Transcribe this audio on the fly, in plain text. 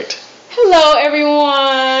Hello,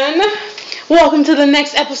 everyone. Welcome to the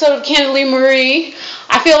next episode of Candidly Marie.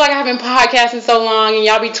 I feel like I've been podcasting so long, and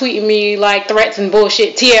y'all be tweeting me like threats and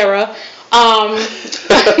bullshit, Tiara. But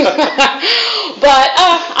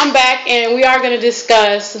I'm back, and we are going to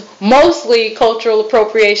discuss mostly cultural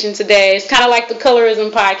appropriation today. It's kind of like the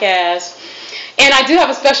Colorism podcast. And I do have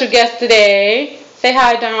a special guest today. Say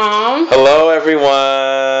hi, Dom. Hello,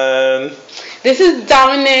 everyone. This is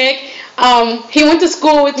Dominic. He went to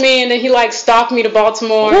school with me, and then he stalked me to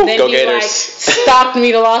Baltimore, and then Go he Gators. stalked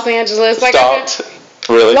me to Los Angeles. Stalked?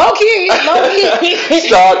 Really? Low key.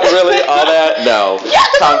 Stalked? Really? All that? No. Yeah,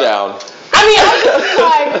 Calm down. I mean, I was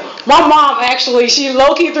just my mom actually, she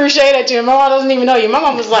low key threw shade at you. My mom doesn't even know you. My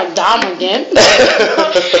mom was like, Dom again?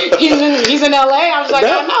 he's in LA. I was like,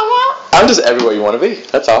 no, Mom. I'm just everywhere you want to be.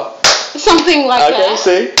 That's all. Something like that.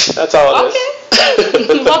 Okay, see? That's all it is.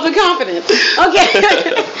 Love the confidence. Okay.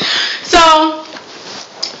 So,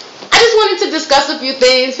 I just wanted to discuss a few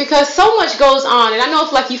things because so much goes on. And I know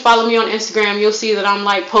if you follow me on Instagram, you'll see that I'm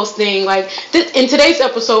posting in today's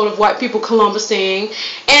episode of White People Columbusing.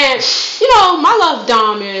 And, my love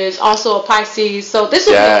Dom is also a Pisces. So this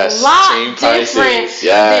will be a lot different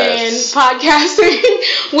than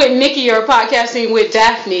podcasting with Nikki or podcasting with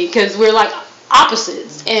Daphne, because we're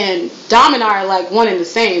opposites, and Dom and I are one and the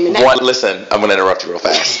same. And listen, I'm gonna interrupt you real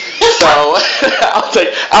fast. So I'll take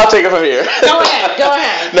it from here. Go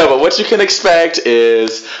ahead. No, but what you can expect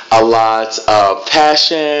is a lot of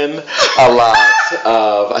passion, a lot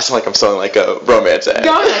of. I sound like I'm selling like a romance ad.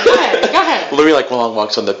 Go ahead. Literally long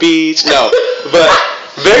walks on the beach. No, but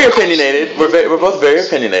very opinionated. We're both very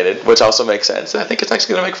opinionated, which also makes sense. And I think it's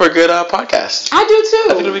actually gonna make for a good podcast. I do too.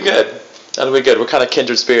 I think it'll be good. That'll be good. We're kind of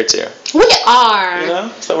kindred spirits here. We are.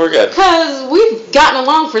 So we're good. Because we've gotten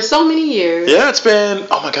along for so many years. Yeah, it's been,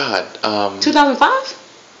 oh my God.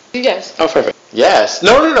 2005? Yes. Oh, perfect. Yes.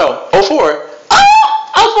 No. 04.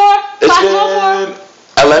 Oh, 04. It's been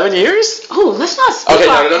 11 years? Oh, let's not speak. Okay,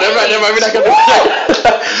 no, never mind. We're not going to do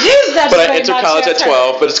that. But I entered college at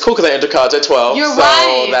 12, but it's cool because I entered college at 12. You're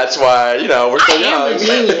right. So that's why, we're so young. I am a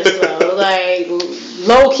genius, though.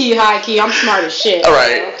 Low key, high key, I'm smart as shit. All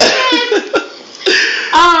right.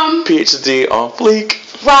 PhD on fleek.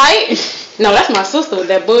 Right? No, that's my sister with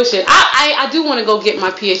that bullshit. I do want to go get my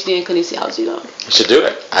PhD in kinesiology, though. You should do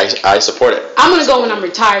it. I support it. I'm going to go when I'm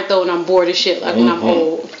retired, though, and I'm bored as shit, when I'm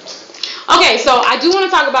old. Okay, so I do want to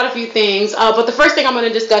talk about a few things, but the first thing I'm going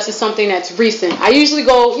to discuss is something that's recent. I usually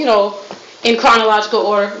go, in chronological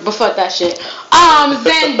order, but fuck that shit.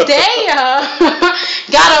 Zendaya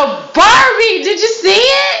got a Barbie. Did you see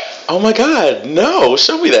it? Oh my God, no!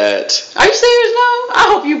 Show me that. Are you serious now? I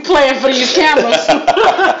hope you playing for these cameras.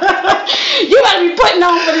 You gotta be putting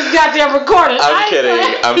on for this goddamn recording. I'm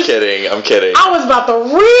kidding. I was about to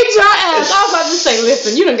read your ass. I was about to say,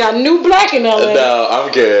 listen, you done got new black in LA. No, I'm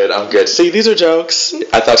good. See, these are jokes.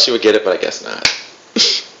 I thought she would get it, but I guess not.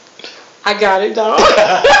 I got it, dog.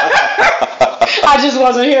 I just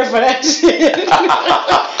wasn't here for that shit.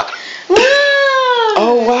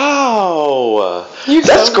 Oh, wow.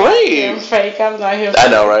 That's so great. Fake. I'm not here for I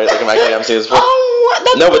know, right? I'm seeing this. That's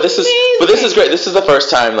no, but this is great. This is the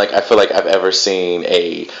first time I feel like I've ever seen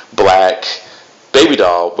a black baby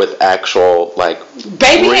doll with actual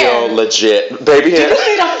baby real hair. Legit baby hair. Did you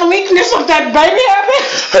see the fleekness of that baby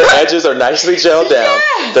hair? Her edges are nicely gelled down.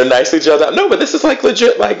 Yeah. They're nicely gelled down. No, but this is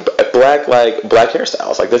legit black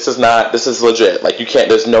hairstyles. This is legit. You can't.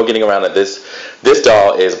 There's no getting around it. This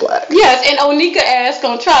doll is black. Yes, and Onika ass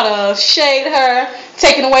gonna try to shade her,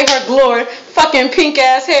 taking away her glory. Fucking pink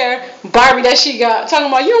ass hair Barbie that she got. Talking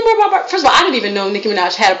about, you don't remember about Barbie? First of all, I didn't even know Nicki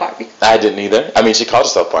Minaj had a Barbie. I didn't either. I mean, she called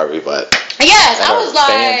herself Barbie, but yes, I was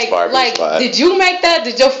Barbies, did you make that?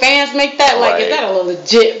 Did your fans make that? Is that a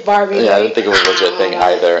legit Barbie? Yeah, I didn't think it was a legit thing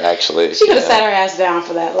either. Actually, she could have sat her ass down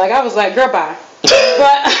for that. I was like, girl, bye.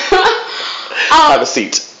 But have a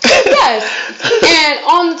seat. Yes, and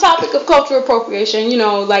on the topic of cultural appropriation,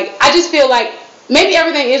 I just feel maybe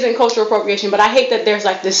everything isn't cultural appropriation, but I hate that there's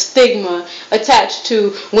this stigma attached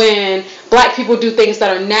to when black people do things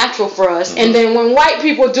that are natural for us, and then when white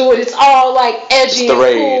people do it, it's all edgy and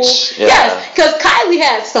cool. Yeah. Yes, because Kylie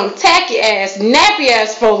had some tacky ass, nappy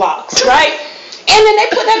ass faux locks, right? And then they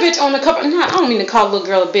put that bitch on the cover. No, I don't mean to call the little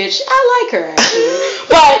girl a bitch. I like her actually,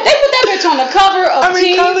 but they put that bitch on the cover of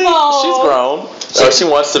Teen Vogue. She's grown, or she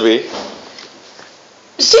wants to be.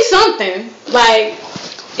 She's something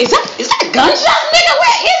Is that gunshot, nigga?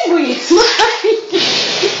 Where is we?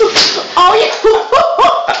 Oh yeah.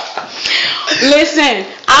 Listen,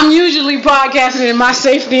 I'm usually podcasting in my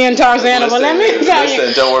safety in Tarzana, but let me tell you.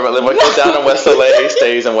 Listen, don't worry about it. What goes down in West LA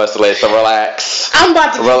stays in West LA, so relax. I'm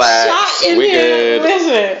about to get shot in we here. Good.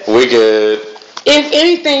 Listen. We good. If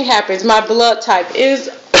anything happens, my blood type is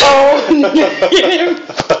O negative.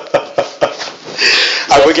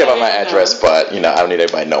 I would give out my address, but I don't need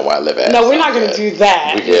everybody to know where I live at. No, we're not going to do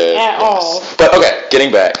that at all. But okay,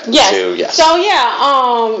 getting back to So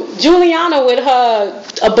Juliana with her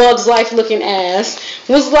A Bug's Life looking ass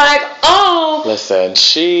was like, oh. Listen,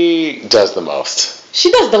 she does the most. She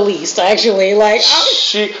does the least, actually. Like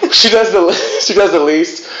she does the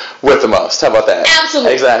least with the most. How about that?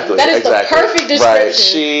 Absolutely. Exactly. That is the perfect description. Right.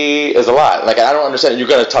 She is a lot. Like, I don't understand. You're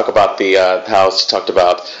going to talk about the how she talked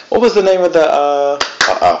about, what was the name of the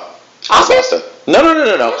Oscars?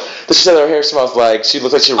 No. She said her hair smells like, she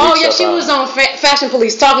looks like she reached Oh, yeah, she was on Fashion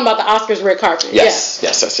Police talking about the Oscars red carpet. Yes.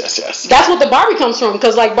 That's what the Barbie comes from,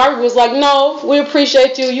 because, like, Barbie was like, no, we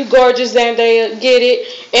appreciate you, you gorgeous, Zendaya, get it.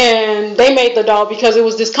 And they made the doll because it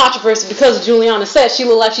was this controversy, because Juliana said she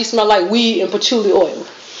looked like she smelled like weed and patchouli oil.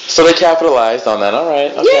 So they capitalized on that. All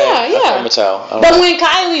right. Okay. Yeah. Okay, Mattel. But when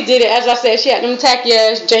Kylie did it, as I said, she had them tacky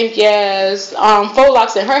ass, janky ass, faux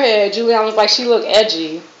locks in her head. Juliana was like, she looked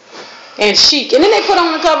edgy and chic. And then they put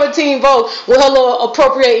on the cover of Teen Vogue with her little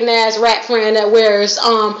appropriating ass rap friend that wears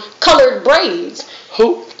colored braids.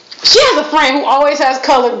 Who? She has a friend who always has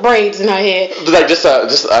colored braids in her head. Like just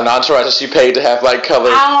an entourage that she paid to have like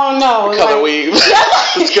colored. I don't know. Color weave.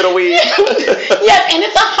 Let's get a weave. Yes, and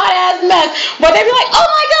it's a hot ass mess. But they be like, oh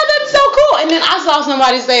my God, that's so cool. And then I saw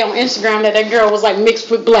somebody say on Instagram that girl was like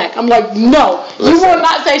mixed with black. I'm like, no, you will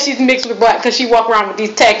not say she's mixed with black, because she walk around with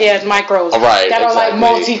these tacky ass micros that are like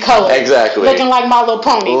multicolored. Exactly. Looking like My Little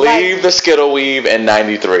Pony. Leave the Skittle weave in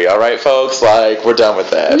 '93. All right, folks. Like, we're done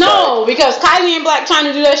with that. No, because Kylie and Black trying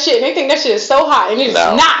to do that shit, and they think that shit is so hot, and it's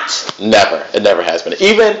not. Never. It never has been.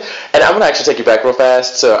 Even, and I'm gonna actually take you back real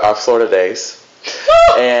fast to our Florida days.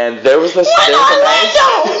 And there was this.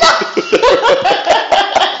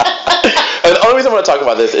 And the only reason I want to talk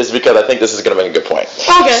about this is because I think this is going to make a good point.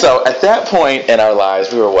 Okay. So at that point in our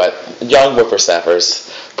lives, we were young whippersnappers,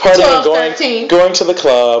 partying, going to the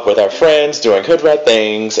club with our friends, doing hood rat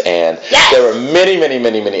things, and there were many, many,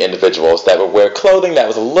 many, many individuals that would wear clothing that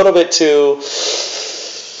was a little bit too,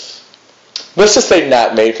 let's just say,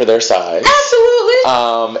 not made for their size. Absolutely.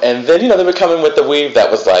 And then, they would come in with the weave that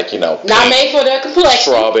was like, not made for their complexion.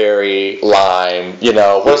 Strawberry, lime,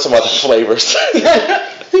 what are some other flavors?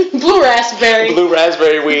 Blue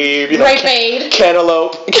raspberry weave, grapeade,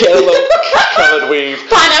 cantaloupe colored weave,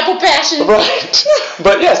 pineapple passion. Right.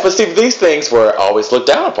 But see, these things were always looked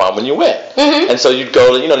down upon when you went. Mm-hmm. And so you'd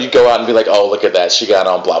go out and be like, oh, look at that, she got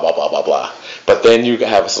on blah blah blah blah blah. But then you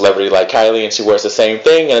have a celebrity like Kylie, and she wears the same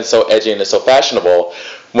thing, and it's so edgy and it's so fashionable.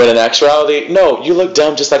 When in actuality, no, you look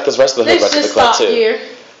dumb just like the rest of the hood rest of the club too. Here.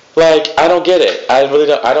 Like, I don't get it. I really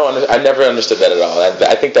don't. I never understood that at all.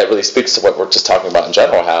 I think that really speaks to what we're just talking about in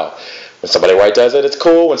general. How when somebody white does it, it's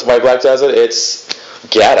cool. When somebody black does it, it's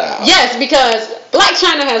get out. Yes, because Blac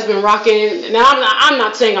Chyna has been rocking. Now I'm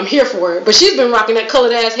not saying I'm here for it, but she's been rocking that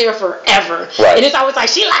colored ass hair forever. Right. And it's always like,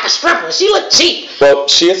 she like a stripper. She look cheap. Well,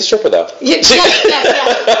 she is a stripper though. Yes, she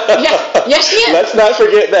is. Let's not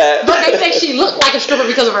forget that. But they say she looked like a stripper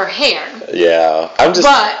because of her hair. Yeah,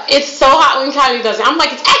 But it's so hot when Kylie does it. I'm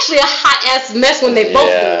like, it's actually a hot ass mess when they both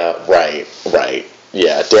do it. Right.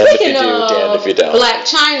 Yeah, damn if you do, damn if you don't. Blac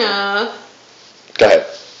Chyna. Go ahead.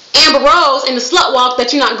 Amber Rose in the slut walk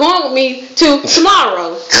that you're not going with me to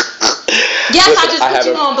tomorrow. Yes, listen, I just put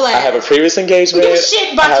you on blast. I have a previous engagement. Give a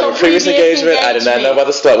shit about your previous engagement. I did not know about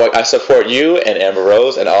the slut walk. I support you and Amber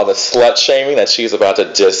Rose and all the slut shaming that she's about to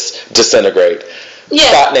disintegrate.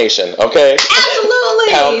 Yeah. Thought Nation, okay?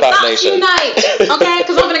 Absolutely. Thought Nation. Unite, okay?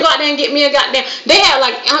 Because I'm going to go out there and get me a goddamn... They had,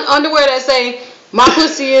 like, underwear that say, my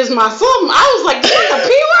pussy is my something. I was like, this is a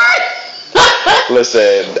P word?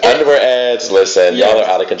 Listen, underwear ads, y'all are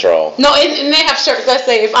out of control. No, and they have shirts that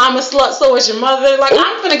say, if I'm a slut, so is your mother. Like,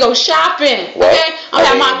 I'm going to go shopping, okay? I'm going to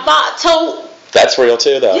have my thought tote. That's real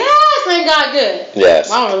too, though. Yes, ain't God good? Yes.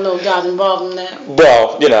 I don't know if God's involved in that.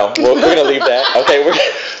 Well, we're going to leave that. Okay,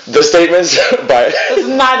 the statements by... It's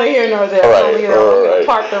neither here nor there. Right, we're going to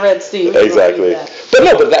park the Red Sea. Exactly.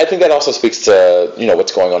 But I think that also speaks to,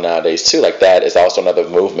 what's going on nowadays, too. Like, that is also another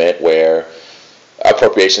movement where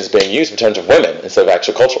appropriation is being used in terms of women instead of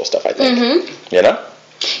actual cultural stuff, I think. Mm-hmm.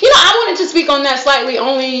 I wanted to speak on that slightly,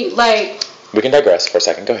 only, like... We can digress for a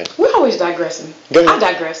second. Go ahead. We're always digressing. Go ahead.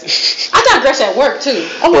 I digress at work, too.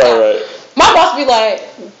 Oh, my God. Right. My boss be like,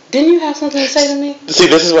 didn't you have something to say to me? See,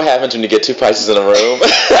 this is what happens when you get two Pisces in a room.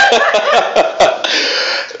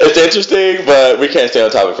 It's interesting, but we can't stay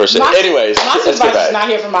on topic for shit. Anyways, my supervisor's not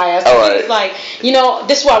here for my ass. All right. It's like,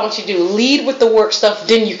 this is what I want you to do. Lead with the work stuff,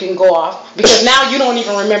 then you can go off. Because now you don't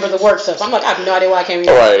even remember the work stuff. So I'm like, I have no idea why I came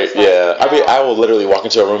here. Right, yeah. I will literally walk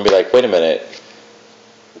into a room and be like, wait a minute.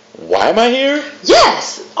 Why am I here?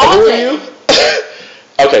 Yes, all Who day. are you?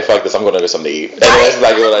 Okay, fuck this. I'm going to get something to eat. And Right? that's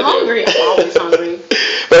exactly what I do. Hungry. I'm always hungry.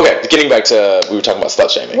 But okay, getting back to, we were talking about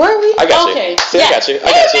slut shaming. Were we? I got okay. you. See, yes. I got you. I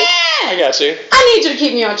got you. I need you to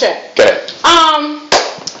keep me on track. Go ahead.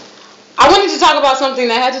 I wanted to talk about something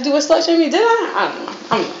that had to do with slut shaming. Did I don't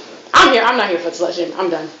know. I'm here. I'm not here for slut shaming.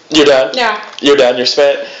 I'm done. You're done? Yeah. You're done? You're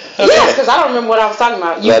spent? Okay. Yes, because I don't remember what I was talking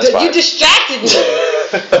about. You distracted me.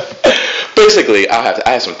 Basically, I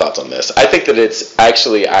have some thoughts on this. I think that it's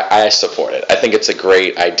actually, I support it. I think it's a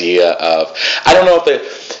great idea of,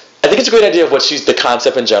 I think it's a great idea of the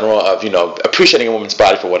concept in general of, appreciating a woman's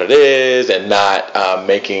body for what it is and not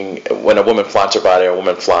making, when a woman flaunts her body or a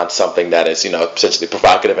woman flaunts something that is, potentially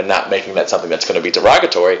provocative and not making that something that's going to be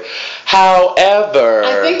derogatory. However,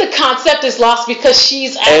 I think the concept is lost because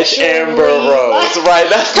she's actually Amber Rose, right?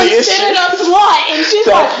 That's the issue. Considered a slut, and she's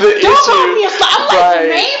that's like, don't call me a slut. I'm like,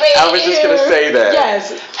 maybe. I was just going to say that.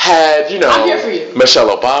 Yes. Had, I'm here for you.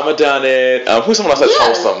 Michelle Obama done it? Who's someone else that's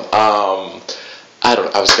wholesome? I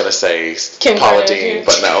was going to say Paula Deen,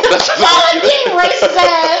 but no. Paula Deen, racist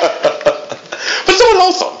ass. But someone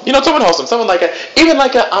wholesome. Someone like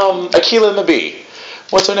Akilah Nabi.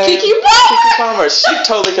 What's her name? Kiki Palmer. She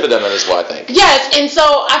totally could have done that as well, I think. Yes, and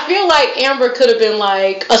so I feel like Amber could have been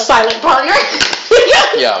like a silent partner.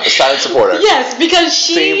 Yeah, a silent supporter. Yes, because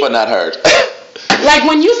she... Seen but not heard. Like,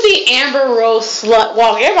 when you see Amber Rose slut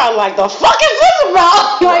walk, everybody like, the fuck is this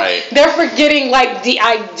about? Like, right. They're forgetting, like, the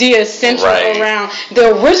idea centered around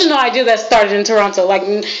the original idea that started in Toronto. Like,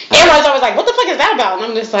 everybody's always like, what the fuck is that about? And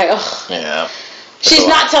I'm just like, ugh. Yeah. She's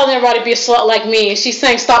not telling everybody to be a slut like me. She's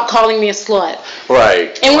saying, stop calling me a slut.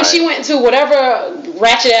 Right. And when she went to whatever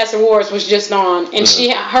ratchet ass awards was just on, and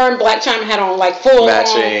her and Black China had on like full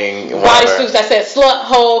matching bodysuits that said slut,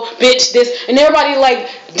 hoe, bitch, this, and everybody like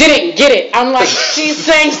didn't get it. I'm like, she's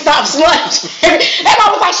saying stop slut. Everybody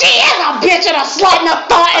was like, she is a bitch and a slut and a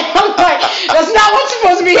thought. And I'm like, that's not what's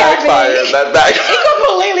supposed to be happening. It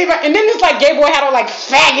completely. And then this like gay boy had her like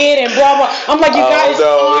faggot and blah blah. I'm like, you guys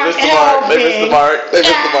aren't helping. They missed the mark. Like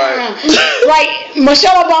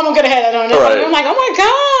Michelle Obama could have had that on her. Right. I'm like, oh my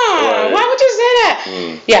god, why would you say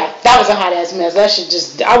that? Yeah, that was a hot ass mess. That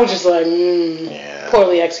shit I was just like,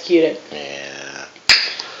 poorly executed. Yeah.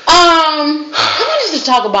 I wanted to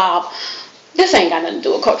talk about, this ain't got nothing to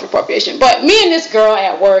do with cultural appropriation, but me and this girl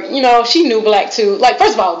at work, she knew black too. Like,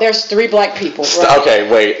 first of all, there's 3 black people. Right?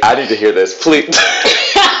 Okay, wait, I need to hear this, please.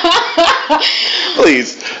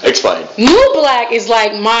 Please explain. New black is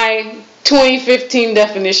like my 2015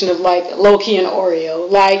 definition of like low-key and Oreo.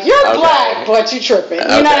 Like, you're black, but you tripping. You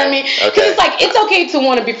know what I mean? Because it's like, it's okay to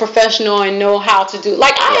want to be professional and know how to do,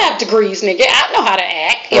 like, I have degrees, nigga. I know how to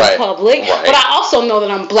act in public, but I also know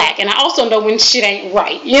that I'm black, and I also know when shit ain't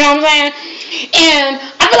right. You know what I'm saying? And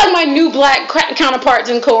I feel like my new black counterparts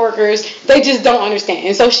and coworkers, they just don't understand.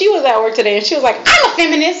 And so she was at work today, and she was like, I'm a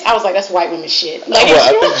feminist. I was like, that's white women shit. Like,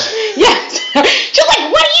 yes. She was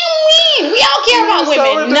like, what do you mean? We all care about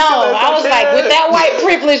women. No, I was like, with that white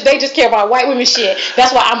privilege, they just care about white women shit.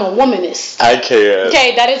 That's why I'm a womanist. I care.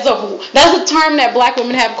 Okay, that's a term that black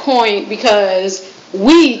women have coined because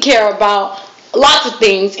we care about lots of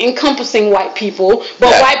things encompassing white people,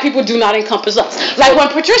 but white people do not encompass us. Like when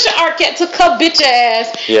Patricia Arquette took her bitch ass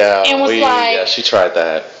and was like, she tried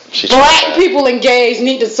that. Black people and gays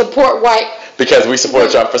need to support white. Because we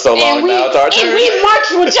supported y'all for so long, now it's our turn. And we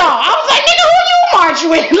marched with y'all. I was like, nigga, who you march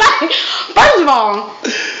with? Like, first of all,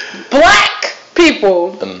 black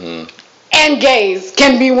people and gays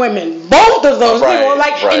can be women. Both of those people.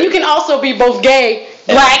 Like, and you can also be both gay,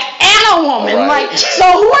 black, and a woman. Like, so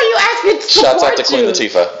who are you asking to support? Shouts out to Queen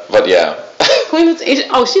Latifah. But yeah. Queen Latifah.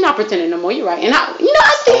 Oh, she's not pretending no more. You're right. And I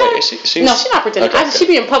see her. No, she's not pretending. Okay, she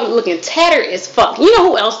be in public looking tattered as fuck. You know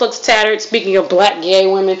who else looks tattered? Speaking of black gay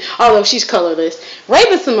women, although she's colorless,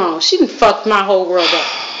 Raven-Symoné. She done fucked my whole world up.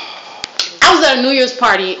 I was at a New Year's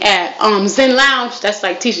party at Zen Lounge. That's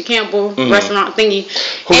like Tisha Campbell restaurant thingy.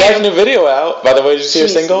 Who has a new video out? By the way, did you see her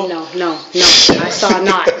single? No. I saw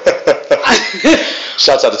not.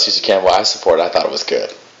 Shouts out to Tisha Campbell. I support it. I thought it was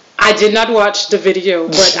good. I did not watch the video,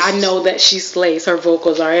 but I know that she slays. Her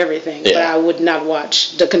vocals are everything. Yeah. But I would not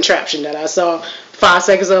watch the contraption that I saw 5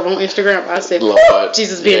 seconds of on Instagram. I said, Lord,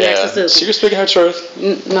 Jesus being narcissistic. She was speaking her truth.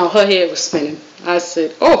 No, her head was spinning. I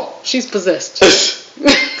said, oh, she's possessed.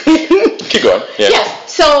 Keep going. Yeah.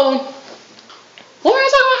 Yes. So, what were I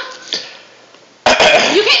talking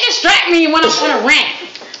about? You can't distract me when I'm on a rant.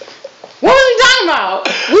 What were we talking about?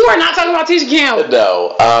 We were not talking about Tisha Campbell.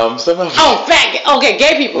 No. Okay,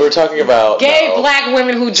 gay people. We were talking about gay black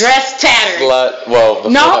women who dress tattered. Slut. Well,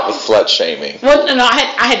 before that was slut shaming. Well, no,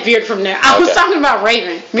 I had veered from there. I was talking about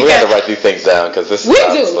Raven. We had to write these things down because this is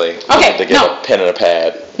honestly. Okay, need to get a pen and a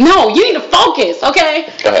pad. No, you need to focus, okay?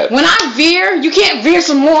 Go ahead. When I veer, you can't veer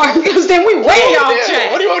some more because then we way off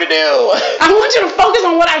track. What do you want me to do? I want you to focus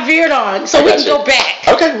on what I veered on so we can go back.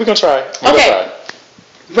 Okay, we're going to try.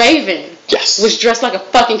 Raven. Yes. Was dressed like a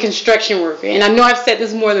fucking construction worker. And I know I've said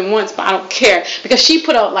this more than once, but I don't care. Because she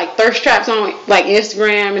put up like thirst traps on like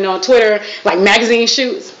Instagram and on Twitter, like magazine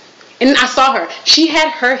shoots. And I saw her. She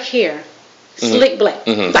had her hair slick black.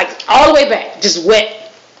 Like all the way back. Just wet.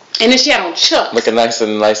 And then she had on chucks. Looking nice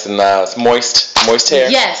and moist hair.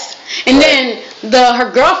 Yes. And then her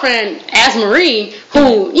girlfriend, Asmarie,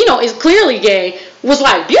 who, is clearly gay, was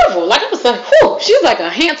like beautiful. Like I was like, whew, she was like a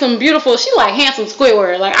handsome, beautiful, she like handsome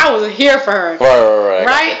Squidward. Like I was here for her.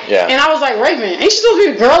 Right? Yeah. And I was like, Raven, ain't she supposed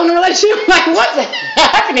to be a girl in a relationship? Like what's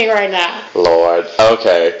happening right now? Lord.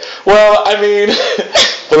 Okay. Well, I mean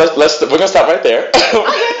we're gonna stop right there. That's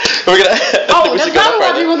not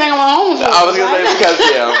what people think I'm homeless. I was gonna say because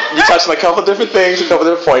you touched on a couple different things, a couple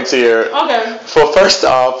different points here. Okay. Well, first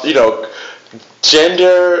off,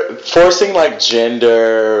 forcing like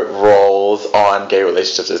gender roles on gay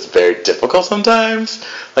relationships is very difficult sometimes.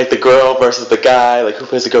 Like the girl versus the guy, like who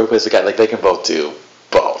plays the girl, who plays the guy, like they can both do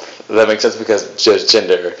both. That makes sense because there's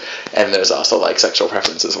gender and there's also like sexual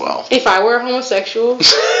preference as well. If I were homosexual.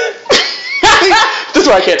 This is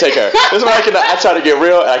why I can't take her. This is why I try to get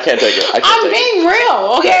real and I can't take it. I'm being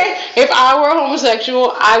real, okay? If I were a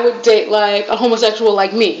homosexual, I would date like a homosexual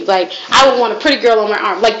like me. Like I would want a pretty girl on my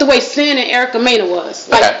arm, like the way Sin and Erica Mena was.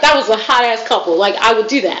 Like that was a hot ass couple. Like I would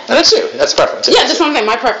do that. And that's you. That's preference. Yeah, that's what I'm saying.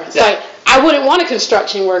 My preference. Yeah. Like I wouldn't want a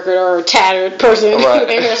construction worker or a tattered person with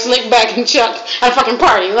their hair slicked back and chucked at a fucking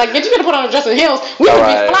party. Like, bitch, you gotta put on a dress and heels. We would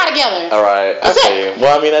be fly together. All right. That's it.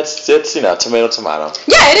 Well, I mean, it's tomato.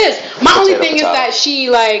 Yeah, it is. My only thing is that she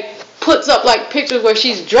like puts up like pictures where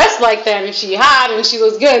she's dressed like that and she hot and she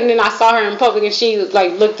looks good, and then I saw her in public and she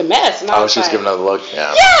like looked a mess. And I was she was giving another look.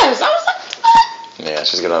 Yeah. Yes, I was like, what? Yeah,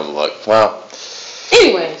 she's giving another look. Well.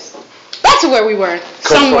 Anyways, back to where we were.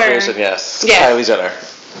 Somewhere. Yes. Yeah. Kylie Jenner.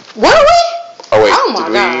 Were we? Oh wait. Oh my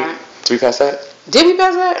God. Did we pass that? Did we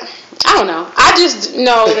pass that? I don't know. I just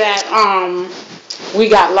know that we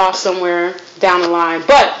got lost somewhere down the line.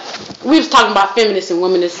 But we was talking about feminists and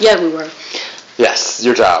womanists. Yeah, we were. Yes,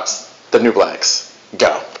 your jobs. The New Blacks.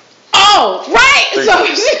 Go. Oh, right.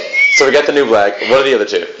 So we got the New Black. What are the other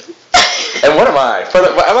two? And what am I?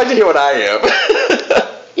 I'd like to hear what I am.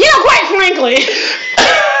 Quite frankly.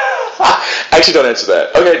 Actually, don't answer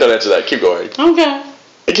that. Okay, don't answer that. Keep going. Okay.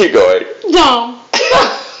 Keep going. No.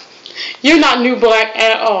 You're not New Black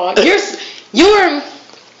at all. You're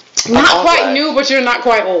not quite black. New, but you're not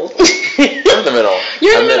quite old. I'm in the middle.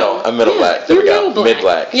 You're in the middle. I'm middle black. There we go.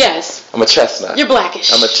 Mid-black. Yes. I'm a chestnut. You're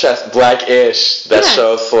blackish. I'm a blackish. That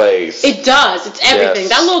show slays. It does. It's everything. Yes.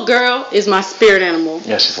 That little girl is my spirit animal.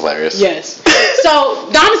 Yeah, she's hilarious. Yes. So,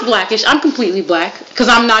 Don is blackish. I'm completely black because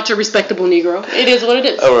I'm not your respectable Negro. It is what it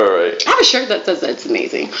is. Oh, right. I have a shirt that says that. It's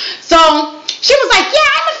amazing. So, she was like, yeah,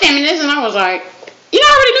 I'm a feminist. And I was like, I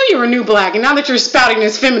already knew you were New Black. And now that you're spouting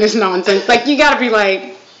this feminist nonsense, like, you got to be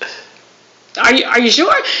like, are you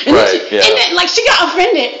sure? And then like, she got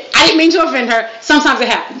offended. I didn't mean to offend her. Sometimes it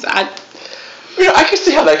happens. I can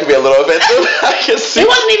see how that could be a little offensive. I can see. It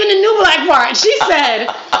wasn't even the New Black part. She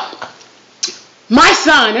said, my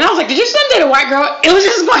son. And I was like, did your son date a white girl? It was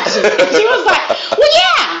just a question. And she was like, well,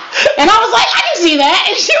 yeah. And I was like, I can see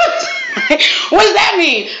that. And she was like, what does that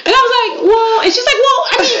mean? And I was like, well, and she's like, well,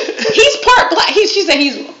 I mean, he's part black. She said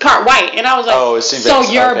he's part white. And I was like, so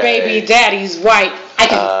your baby daddy's white. I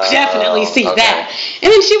can definitely see that.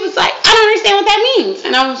 And then she was like, I don't understand what that means.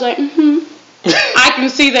 And I was like, I can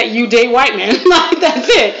see that you date white men. Like, that's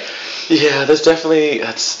it. Yeah,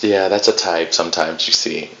 that's a type sometimes you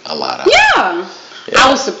see a lot of. Yeah. I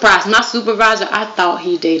was surprised. My supervisor, I thought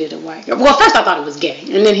he dated a white girl. Well, first I thought he was gay.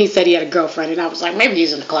 And then he said he had a girlfriend. And I was like, maybe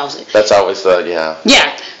he's in the closet. That's always Yeah.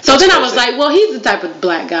 So then I was like, well, he's the type of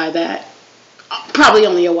black guy that probably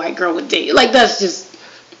only a white girl would date. Like, that's just...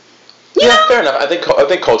 fair enough. I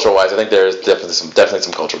think cultural-wise, I think there's definitely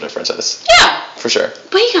some cultural differences. Yeah. For sure.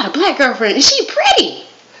 But he got a black girlfriend, and she pretty.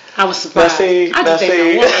 I was surprised. Messy.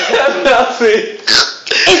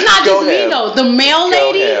 It's not just me, though. The mail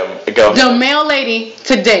lady. The mail lady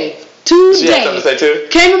today. She had something to say, too?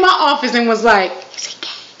 Came in my office and was like, is he gay?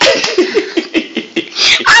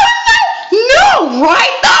 I was like, no,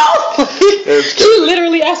 right, though? She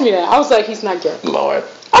literally asked me that. I was like, he's not gay. Lord.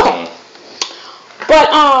 Okay.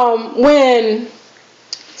 But when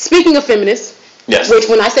speaking of feminists, yes. Which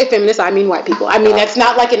when I say feminist, I mean white people. I mean that's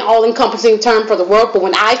not like an all-encompassing term for the world, but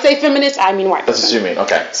when I say feminist, I mean white people. That's what you mean.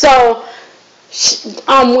 Okay. So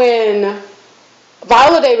when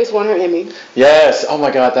Viola Davis won her Emmy. Yes. Oh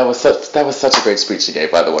my God, that was such a great speech she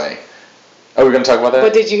gave. By the way, are we going to talk about that?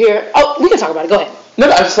 But did you hear? Oh, we can talk about it. Go ahead. No,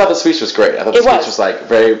 I just thought the speech was great. I thought the speech was like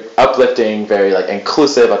very uplifting, very like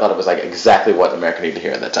inclusive. I thought it was like exactly what America needed to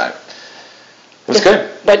hear at that time. It was good.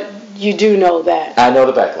 But you do know that. I know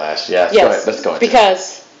the backlash. Yes. Go ahead. Let's go.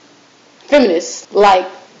 Because feminists like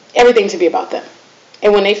everything to be about them.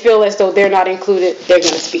 And when they feel as though they're not included, they're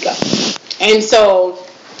going to speak up. And so,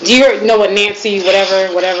 do you know what Nancy,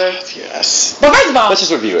 whatever? Yes. But first of all, let's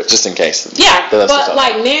just review it just in case. Yeah, but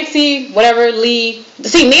like Nancy, whatever, Lee.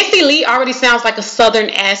 See, Nancy Lee already sounds like a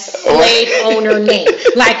Southern-ass slave owner name.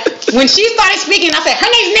 Like, when she started speaking, I said, her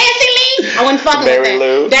name's Nancy Lee? I wasn't fucking Mary with that.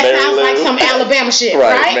 Lou. That Mary sounds Lou. like some Alabama shit,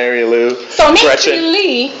 right? Mary Lou. So Nancy Gretchen.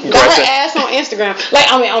 Lee got her ass on Instagram.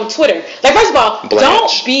 On Twitter. Like, first of all,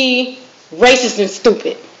 don't be racist and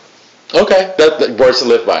stupid. Okay, that words to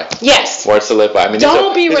live by. Yes. Words to live by. I mean,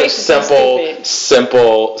 don't be racist and stupid.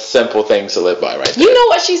 Simple things to live by, right there. You know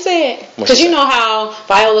what she said? Because you know how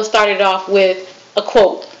Viola started off with a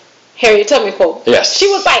quote, Harriet Tubman quote. Yes. She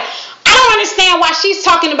was like, I don't understand why she's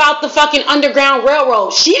talking about the fucking Underground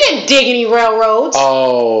Railroad. She didn't dig any railroads.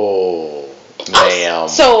 Oh, ma'am.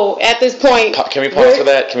 So at this point, can we pause for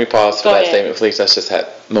that? Can we pause for that statement, please? Let's just have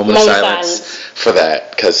a moment of silence for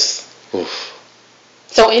that, because.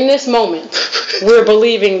 So in this moment, we're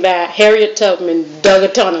believing that Harriet Tubman dug a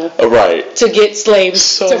tunnel to get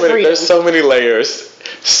slaves to freedom. There's so many layers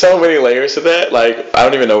to that. Like, I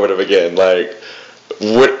don't even know where to begin. Like,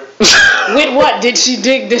 what? With what did she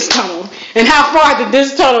dig this tunnel? And how far did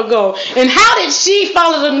this tunnel go? And how did she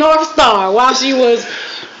follow the North Star while she was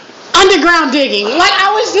underground digging? Like,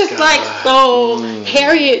 I was just so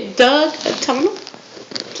Harriet dug a tunnel?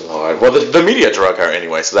 Lord. Well, the media drug her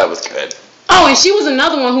anyway, so that was good. Oh, and she was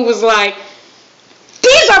another one who was like,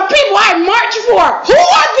 these are people I march for. Who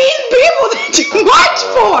are these people that you march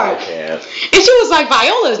for? I can't. And she was like,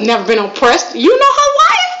 Viola's never been oppressed. You know her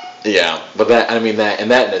life? Yeah, but that in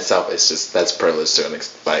itself is just, that's privilege to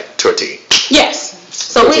a T. Yes.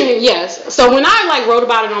 So when I wrote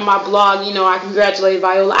about it on my blog, I congratulated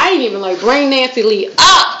Viola. I didn't even bring Nancy Lee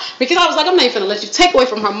up because I was like, I'm not even gonna let you take away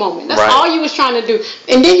from her moment. That's all you was trying to do.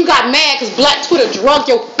 And then you got mad because Black Twitter drug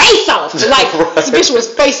your face off. Like this bitch was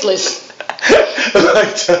faceless.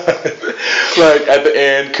 like at the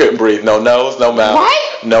end, couldn't breathe. No nose, no mouth,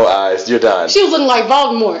 no eyes. You're done. She was looking like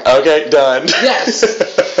Voldemort. Okay, done. Yes.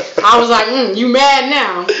 I was like, you mad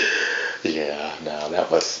now? Yeah, no,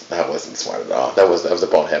 that wasn't smart at all. That was a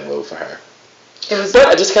bonehead move for her. But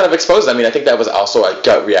I just kind of exposed it. I mean, I think that was also a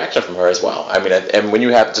gut reaction from her as well. I mean, and when you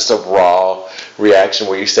have just a raw reaction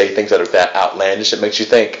where you say things that are that outlandish, it makes you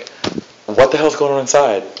think, what the hell's going on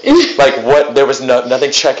inside? There was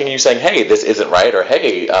nothing checking you saying, hey, this isn't right, or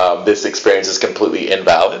hey, this experience is completely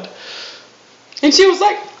invalid. And she was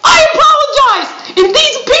like, I apologize, and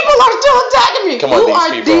these people are still attacking me. Come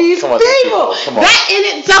on, these people. Come on. That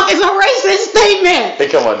in itself is a racist statement. Hey,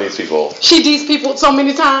 come on, these people. She these people so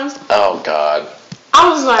many times. Oh, God. I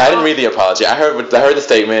was like, I didn't read the apology. I heard the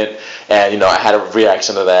statement, and I had a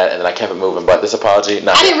reaction to that, and then I kept it moving. But this apology,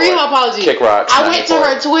 I didn't read her apology. Kick rocks. I went to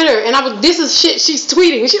her Twitter, and this is shit she's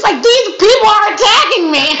tweeting, and she's like, these people are attacking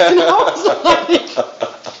me. And I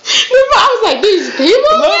was like, these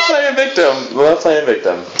people. Love playing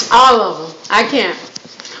victim. All of them. I can't.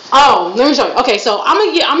 Oh, let me show you. Okay, so I'm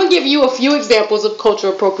gonna give you a few examples of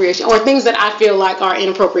cultural appropriation or things that I feel like are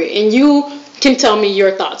inappropriate, and you can tell me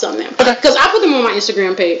your thoughts on them. Because I put them on my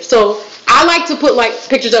Instagram page. So I like to put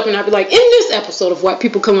pictures up and I'll be like, in this episode of White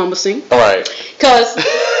People Columbusing. All right. Because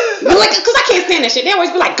I can't stand that shit. They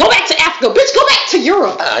always be like, go back to Africa. Bitch, go back to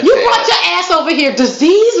Europe. You brought your ass over here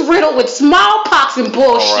disease riddled with smallpox and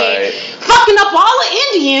bullshit. Right. Fucking up all the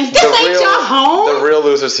Indians. This ain't your home. The real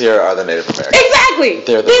losers here are the Native Americans. Exactly.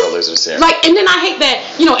 They're the real losers here. And then I hate that,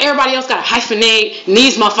 everybody else got to hyphenate and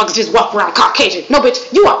these motherfuckers just walk around Caucasian. No,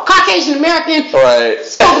 bitch, you are Caucasian American. Right.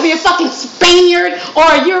 Supposed to be a fucking Spaniard or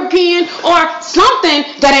a European or something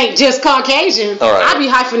that ain't just Caucasian. All right. I be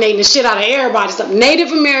hyphenating the shit out of everybody. So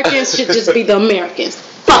Native Americans should just be the Americans.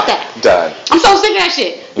 Fuck that. Done. I'm so sick of that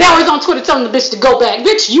shit. Now he's on Twitter telling the bitch to go back.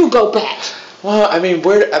 Bitch, you go back. Well, I mean,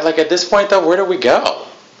 at this point though, where do we go?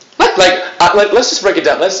 Let's just break it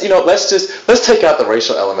down. Let's take out the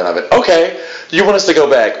racial element of it. Okay, you want us to go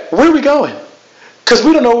back? Where are we going? Because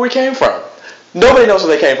we don't know where we came from. Nobody knows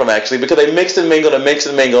where they came from, actually, because they mixed and mingled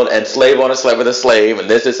and slave on a slave with a slave and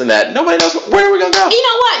this and that. Nobody knows where are we going to go. You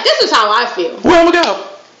know what? This is how I feel. Where am we going to go?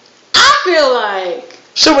 I feel like...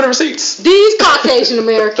 Show me the receipts. These Caucasian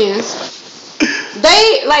Americans,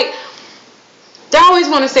 they always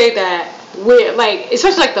want to say that we're, like,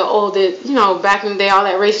 especially like the old, back in the day, all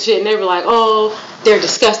that racist shit, and they were like, oh, they're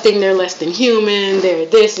disgusting, they're less than human, they're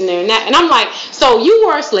this and they're that. And I'm like, so you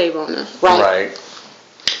were a slave owner, right? Right.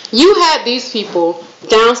 You had these people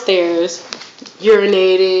downstairs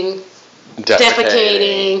urinating,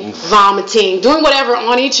 defecating, vomiting, doing whatever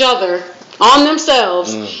on each other, on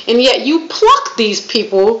themselves, and yet you plucked these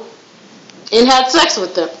people and had sex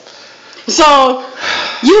with them. So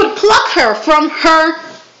you would pluck her from her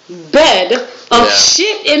bed of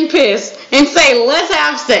shit and piss and say, let's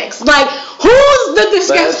have sex. Like, who's the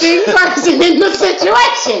disgusting person in the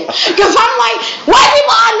situation? Because I'm like, white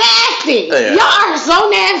people are nasty. Yeah. Y'all are so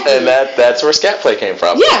nasty. And that's where scat play came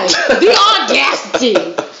from. Yes, the audacity.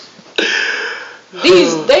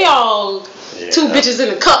 They all... Two bitches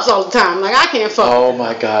in the cups all the time. Like, I can't fuck. Oh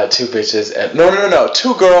my God, two bitches and no,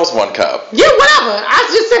 2 girls, 1 cup. Yeah, whatever. I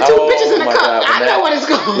just said 2 bitches in a cup. I know what it's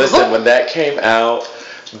called. Listen, when that came out,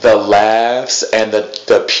 the laughs and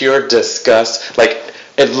the pure disgust, like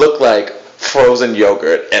it looked like frozen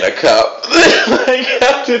yogurt in a cup. Like,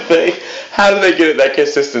 how did they get it that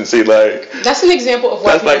consistency? Like, that's an example of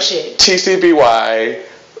white people shit. TCBY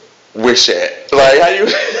with shit. Like, how you?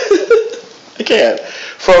 I can't.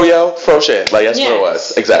 Fro shit. Like, that's what it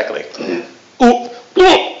was. Exactly. Oop.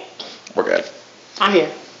 We're good. I'm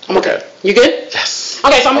here. I'm okay. Good. You good? Yes.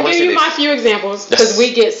 Okay, so I'm going to give you my few examples because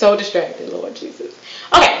we get so distracted, Lord Jesus.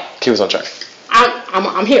 Okay. Keep us on track.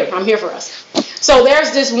 I'm here. I'm here for us. So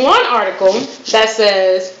there's this one article that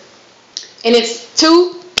says, and it's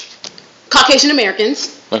 2 Caucasian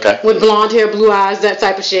Americans. Okay. With blonde hair, blue eyes, that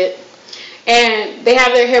type of shit. And they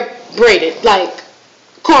have their hair braided, like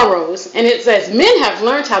cornrows, and it says men have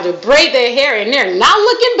learned how to braid their hair and they're not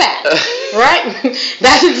looking back. Right?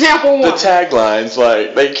 That's example 1. The taglines,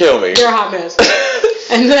 like, they kill me. They're a hot mess.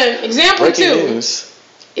 And then example Breaking 2 news.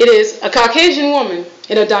 It is a Caucasian woman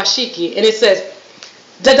in a dashiki, and it says,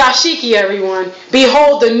 the dashiki, everyone,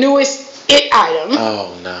 behold the newest it item.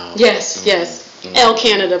 Oh no. Yes. Elle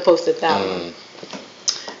Canada posted that one.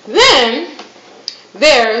 Then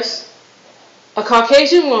there's a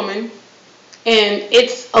Caucasian woman, and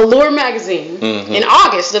it's Allure magazine in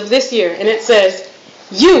August of this year, and it says,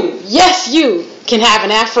 you can have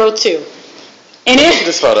an afro too. And look at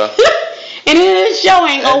this photo. And it is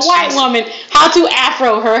showing a white woman how to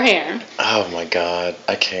afro her hair. Oh my God,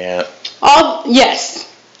 I can't. Oh, yes.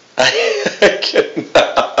 I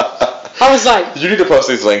cannot. I was like, you need to post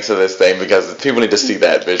these links to this thing because people need to see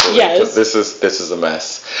that visually. Yes. Because this is a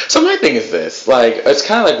mess. So my thing is this, like, it's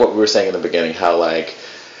kind of like what we were saying in the beginning, how like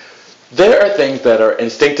there are things that are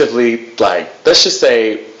instinctively, like, let's just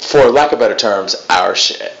say, for lack of better terms, our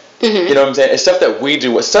shit. You know what I'm saying? It's stuff that we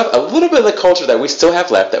do, a little bit of the culture that we still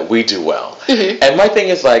have left that we do well. And my thing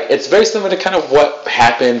is, like, it's very similar to kind of what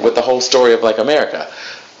happened with the whole story of, like, America.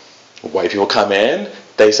 White people come in,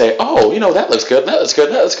 they say, oh, that looks good, let's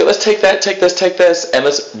take that, take this, and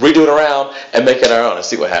let's redo it around and make it our own and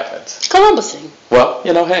see what happens. Columbusing. Well,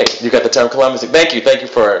 hey, you got the term Columbusing. Thank you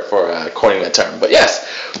for coining that term. But yes,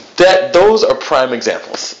 those are prime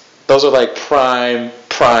examples. Those are like prime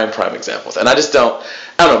examples. And I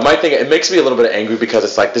don't know, my thing, it makes me a little bit angry because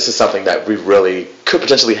it's like, this is something that we really could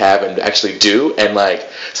potentially have and actually do. And like,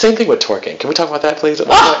 same thing with twerking. Can we talk about that, please?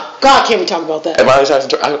 Oh, God, can we talk about that?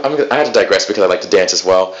 I have to digress because I like to dance as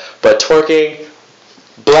well. But twerking,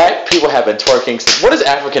 black people have been twerking. What is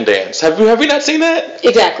African dance? Have we not seen that?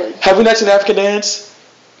 Exactly. Have we not seen African dance?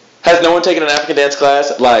 Has no one taken an African dance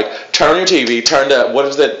class? Like, turn on your TV, turn to, what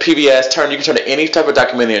is that, PBS, you can turn to any type of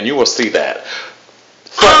documentary and you will see that.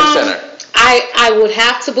 Front and center. I would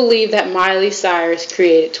have to believe that Miley Cyrus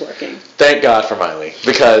created twerking. Thank God for Miley,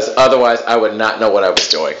 because otherwise I would not know what I was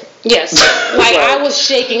doing. Yes. Like, I was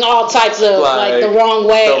shaking all types of, like the wrong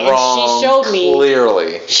way, she showed me.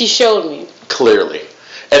 Clearly. She showed me. Clearly.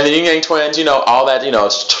 And the Yin Yang Twins, all that,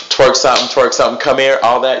 twerk something, come here,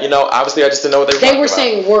 all that, obviously I just didn't know what they were talking about.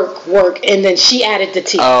 They were saying work, and then she added the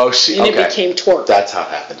T. Oh, and it became twerk. That's how it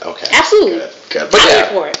happened. Okay. Absolutely. Good. But I'm here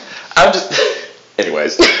for it. I'm just,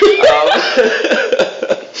 anyways.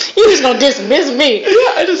 You're just going to dismiss me.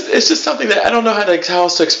 Yeah, it's just something that, I don't know how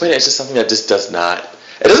else to explain it. It's just something that just does not,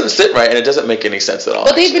 it doesn't sit right, and it doesn't make any sense at all.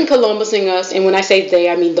 But they've been Columbusing us, and when I say they,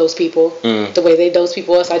 I mean those people. The way they those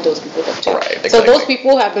people us, I those people them too. Right, exactly. So those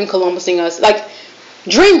people have been Columbusing us. Like,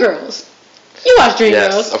 Dreamgirls. You watch Dreamgirls.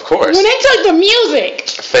 Yes, of course. When they took the music,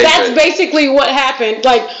 that's basically what happened.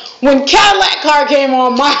 Like, when Cadillac car came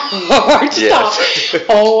on, my heart stopped.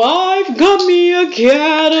 Oh, I've got me a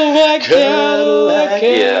Cadillac.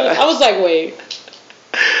 Yeah. I was like, wait.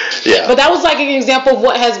 Yeah. But that was like an example of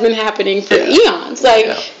what has been happening for eons. Like,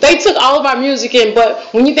 they took all of our music in, but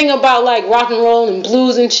when you think about like rock and roll and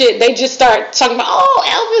blues and shit, they just start talking about,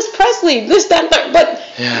 Elvis Presley, this, that, and that. But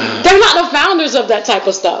they're not the founders of that type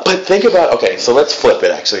of stuff. But think about, okay, so let's flip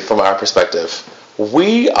it actually from our perspective.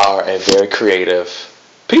 We are a very creative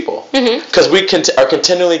people because we are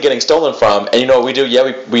continually getting stolen from, and you know what we do?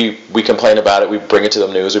 Yeah, we complain about it, we bring it to the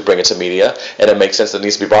news, we bring it to media, and it makes sense that it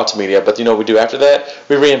needs to be brought to media. But you know what we do after that?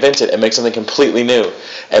 We reinvent it and make something completely new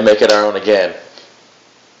and make it our own again.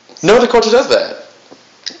 No other culture does that.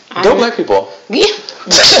 Go black people. Yeah.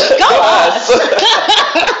 Go us.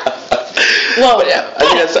 Well, but yeah, I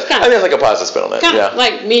think that's like a positive spin on it. Kind of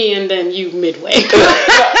like me and then you midway.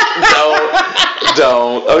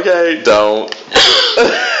 Don't. Okay, don't.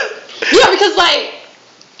 Yeah, because like,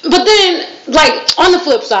 but then like on the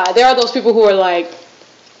flip side, there are those people who are like,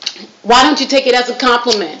 why don't you take it as a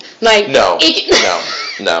compliment? Like, no. Iggy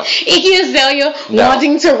Azalea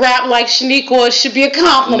wanting to rap like Shaniqua should be a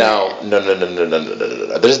compliment. No.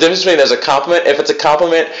 There's a difference between there's a compliment. If it's a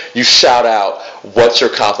compliment, you shout out what you're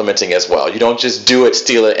complimenting as well. You don't just do it,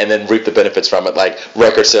 steal it, and then reap the benefits from it, like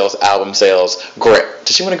record sales, album sales. Great.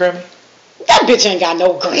 Did she win a Grammy? That bitch ain't got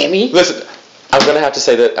no Grammy. Listen, I'm gonna have to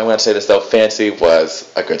say this though. Fancy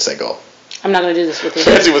was a good single. I'm not gonna do this with you.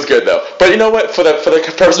 Fancy was good though. But you know what? For the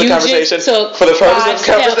purpose of the conversation, for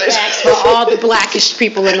all the blackish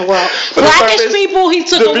people in the world, blackish people, he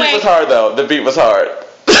took away. The beat was hard though. The beat was hard.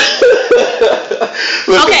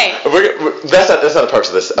 Listen, okay. That's not the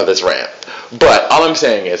purpose of this rant. But all I'm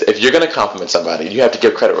saying is, if you're gonna compliment somebody, you have to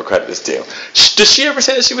give credit where credit is due. Does she ever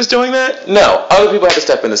say that she was doing that? No. Other people have to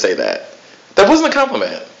step in to say that. That wasn't a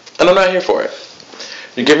compliment, and I'm not here for it.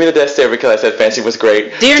 You give me the death stare because I said Fancy was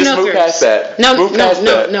great. Dear just Nookers. Move past that. No.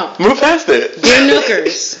 Move past it. Dear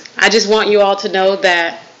Nookers, I just want you all to know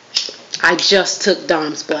that I just took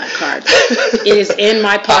Dom's black card. It is in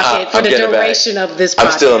my pocket for the duration of this podcast.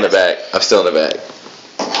 I'm still in the bag.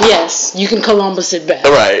 Yes, you can Columbus it back.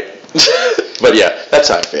 All right. But yeah, that's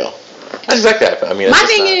how I feel. That's exactly how I feel. I mean, my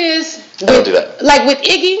thing is, I don't do that. Like with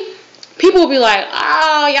Iggy, people will be like,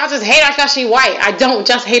 oh, y'all just hate her because she's white. I don't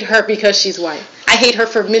just hate her because she's white. I hate her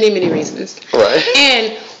for many, many reasons. Right.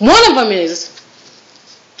 And one of them is,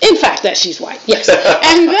 in fact, that she's white. Yes.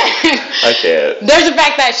 And then I can't. There's the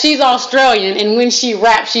fact that she's Australian, and when she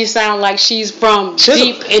raps, she sounds like she's from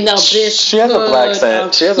deep in the abyss. She has a black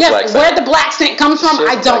accent. Where the black accent comes from,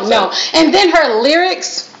 I don't know. And then her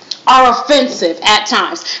lyrics are offensive at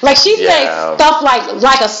times. Like she says stuff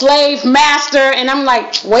like a slave master, and I'm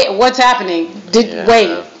like, wait, what's happening?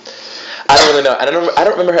 Wait. I don't really know. I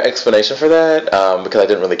don't remember her explanation for that because I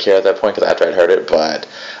didn't really care at that point because after I'd heard it, but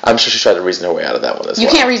I'm sure she tried to reason her way out of that one as well.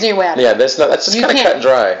 You can't reason your way out of it. Yeah, that's just kind of cut and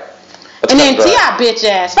dry. And then T.I. bitch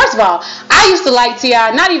ass. First of all, I used to like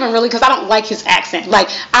T.I. not even really because I don't like his accent. Like,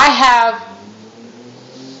 I have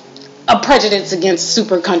a prejudice against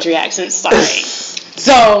super country accents. Sorry.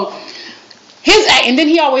 So and then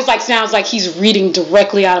he always like sounds like he's reading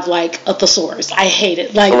directly out of like a thesaurus. I hate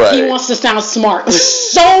it. Like he wants to sound smart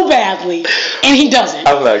so badly, and he doesn't.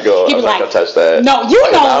 I'm not gonna touch that. No,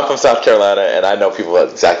 I'm from South Carolina, and I know people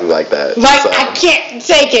exactly like that. Like I can't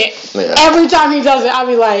take it. Yeah. Every time he does it, I'll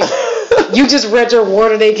be like, "You just read your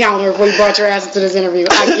Word of Day calendar before you brought your ass into this interview."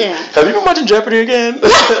 I can't. Have you been watching Jeopardy again?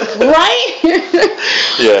 Right?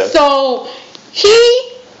 Yeah. So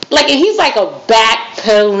and he's like a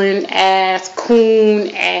backpedaling ass,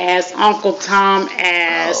 coon ass, Uncle Tom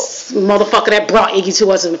ass motherfucker that brought Iggy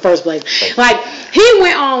to us in the first place. Like, he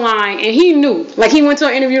went online and he knew. Like, he went to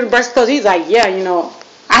an interview with Breakfast Club. He's like, yeah,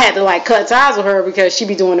 I had to like cut ties with her because she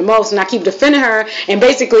be doing the most, and I keep defending her. And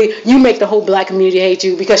basically, you make the whole black community hate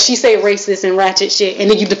you because she say racist and ratchet shit, and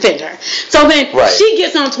then you defend her. So then she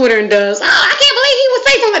gets on Twitter and does, I can't believe he would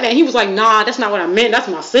say something like that. And he was like, nah, that's not what I meant. That's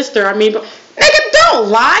my sister. I mean, but nigga, don't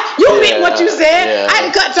lie. You meant what you said. Yeah. I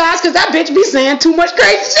had to cut ties because that bitch be saying too much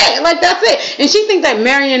crazy shit. Like, that's it. And she think that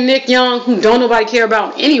Marion Nick Young, who don't nobody care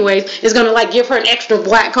about anyways, is gonna like give her an extra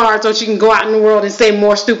black card so she can go out in the world and say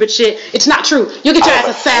more stupid shit. It's not true. You'll get your ass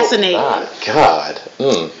assassinated. Oh my God.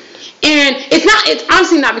 And it's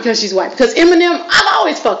honestly not because she's white. Because Eminem, I've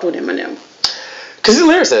always fucked with Eminem. Because he's a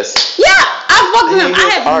lyricist. Yeah, I fucked with him. I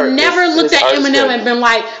have never looked at Eminem and been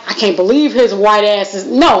like, I can't believe his white ass is.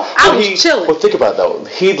 No, I was chilling. Well, think about it though.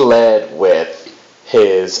 He led with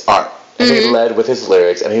his art. And he led with his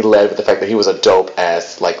lyrics, and he led with the fact that he was a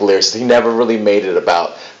dope-ass, like, lyricist. He never really made it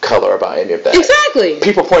about color, about any of that. Exactly.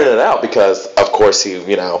 People pointed it out because, of course, he,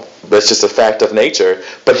 that's just a fact of nature,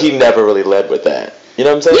 but he never really led with that. You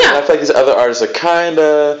know what I'm saying? Yeah. And I feel like these other artists are kind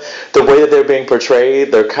of, the way that they're being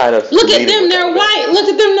portrayed, they're kind of... Look at them, they're white. Look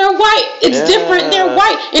at them, they're white. It's different, they're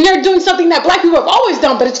white. And they're doing something that black people have always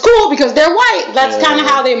done, but it's cool because they're white. That's kind of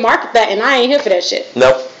how they market that, and I ain't here for that shit.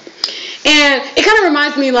 Nope. And it kind of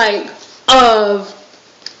reminds me, like, of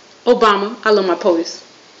Obama. I love my POTUS.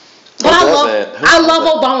 But I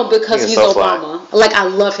love Obama because he's so Obama. Fly. Like, I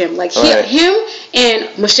love him. Like, him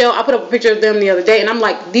and Michelle, I put up a picture of them the other day, and I'm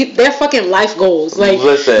like, they're fucking life goals. Like,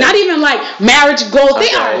 not even like marriage goals.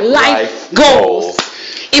 They are life goals.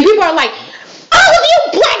 And people are like, oh,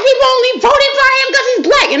 you black people only voted for him because he's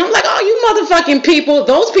black. And I'm like, oh, you motherfucking people,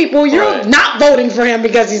 those people, you're not voting for him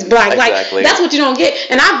because he's black. Exactly. Like, that's what you don't get.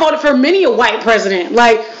 And I voted for many a white president.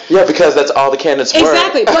 Like, yeah, because that's all the candidates were.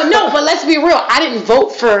 Exactly. But let's be real. I didn't vote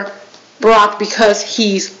for Barack because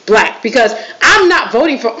he's black. Because I'm not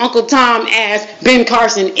voting for Uncle Tom as Ben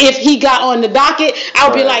Carson. If he got on the docket, I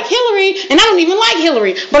would be like Hillary, and I don't even like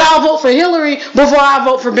Hillary, but I'll vote for Hillary before I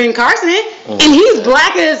vote for Ben Carson. And he's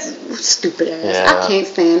black as stupid ass. Yeah. I can't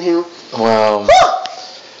stand him. Wow.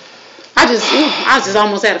 I just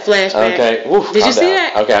almost had a flashback. Okay. Did you see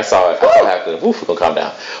that? Okay, I saw it. I saw it happen. We're gonna calm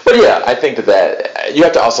down. But yeah, I think that you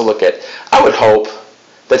have to also look at. I would hope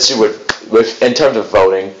that you would, in terms of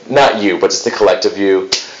voting, not you, but just the collective you,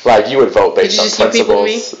 like you would vote based on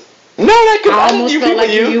principles. No, that could I almost felt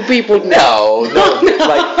like you people. No,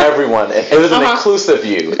 like everyone. It was an inclusive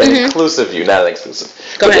you, inclusive you, not an exclusive.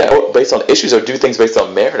 Go ahead. Yeah, based on issues or do things based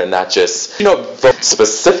on merit and not just vote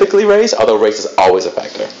specifically race. Although race is always a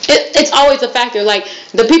factor. It's always a factor. Like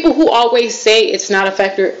the people who always say it's not a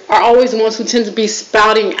factor are always the ones who tend to be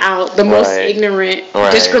spouting out the most ignorant,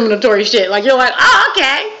 discriminatory shit. Like you're like, oh,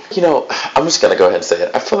 okay. I'm just gonna go ahead and say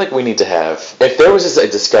it. I feel like we need to have, if there was just a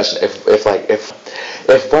discussion, if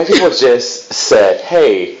white people just said,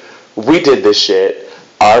 hey, we did this shit,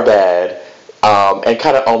 our bad, and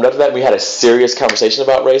kind of owned up to that, we had a serious conversation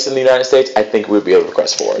about race in the United States, I think we'd be able to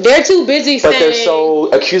progress forward. They're too busy saying... But they're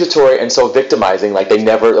so accusatory and so victimizing, like they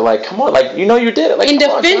never, like, come on, like, you did it. Like, and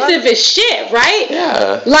defensive as shit, right?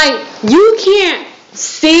 Yeah. Like, you can't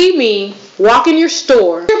see me walk in your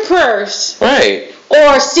store, your purse... Right.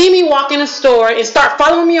 Or see me walk in a store and start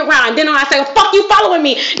following me around. And then when I say, well, fuck you following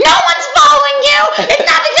me. No one's following you. It's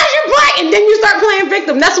not because you're black. And then you start playing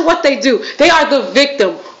victim. That's what they do. They are the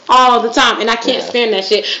victim all the time. And I can't stand that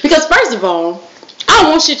shit. Because first of all, I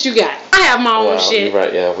don't want shit you got. I have my own shit.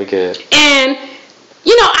 Right, yeah, we good. And,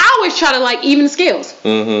 I always try to, like, even the scales.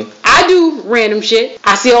 Mm-hmm. I do random shit.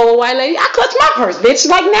 I see an old white lady. I clutch my purse, bitch.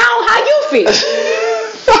 Like, now, how you feel?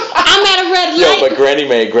 I'm at a red light. Yo, but Granny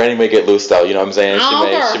may get loose though. You know what I'm saying?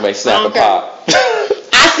 She may snap and pop.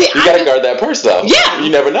 You gotta guard that purse though. Yeah.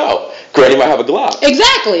 You never know. Granny might have a Glock.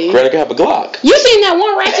 Exactly. Granny could have a Glock. You seen that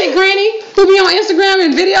one ratchet granny who be on Instagram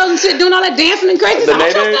and videos and shit doing all that dancing and crazy? The one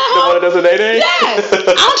that does the nay-nay? Yes.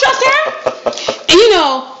 I don't trust her. And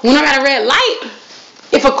when I'm at a red light,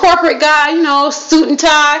 if a corporate guy, suit and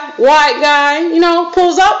tie, white guy,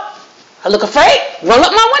 pulls up, I look afraid, roll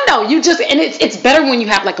up my window. And it's better when you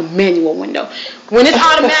have like a manual window. When it's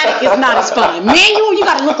automatic, it's not as fun. Manual, you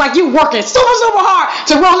gotta look like you're working super, super hard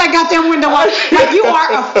to roll that goddamn window up, like you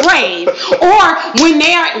are afraid. Or when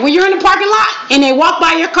you're in the parking lot and they walk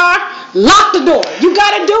by your car, lock the door. You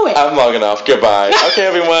gotta do it. I'm logging off. Goodbye. Okay,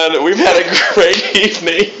 everyone, we've had a great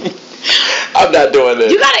evening. I'm not doing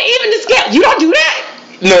this. You gotta even the scale. You don't do that.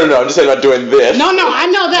 No, I'm just saying I'm not doing this. No, I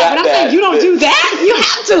know that, but I'm saying you don't do that. You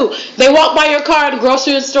have to. They walk by your car at the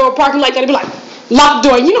grocery store, parking like that, and be like, lock the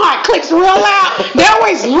door. You know how it clicks real loud? They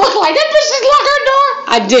always look like, that bitch just locked her door.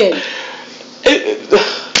 I did.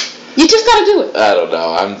 You just gotta do it. I don't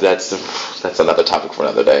know. That's another topic for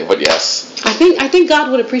another day, but yes. I think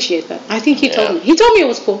God would appreciate that. I think he told me. He told me it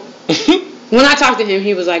was cool. When I talked to him,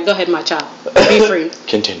 he was like, go ahead, my child. Be free.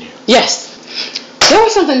 Continue. Yes. There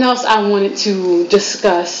was something else I wanted to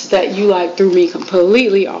discuss that you threw me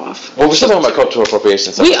completely off. Well, we're still talking about cultural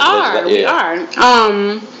appropriation. We are. You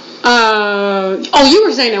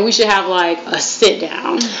were saying that we should have a sit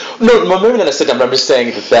down. No, maybe not a sit down. But I'm just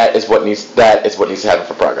saying that is what needs to happen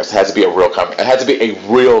for progress. It has to be a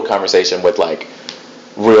real conversation with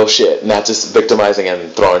real shit, not just victimizing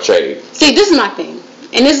and throwing shade. See, this is my thing,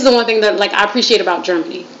 and this is the one thing that I appreciate about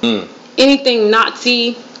Germany. Anything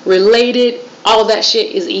Nazi related all that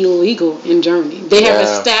shit is illegal in Germany. They have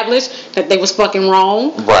established that they was fucking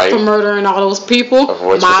wrong for murdering all those people.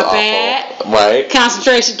 My bad. Right.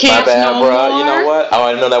 Concentration camps. My bad, bro. You know what? Oh,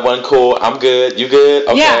 I know that wasn't cool. I'm good. You good?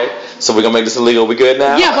 Okay. Yeah. So we're gonna make this illegal. We good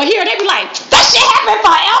now? Yeah, but here they be like, that shit happened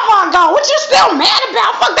forever ago. What you still mad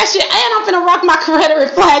about? Fuck that shit. And I'm finna rock my Confederate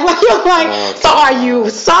flag. Like, you're like, so are you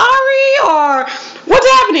sorry or what's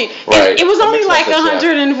happening? Right. It was only like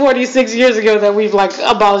 146 years ago that we've like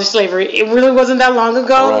abolished slavery. It really wasn't that long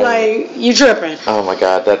ago. Right. Like, you tripping. Oh my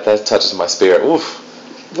God, that touches my spirit. Oof.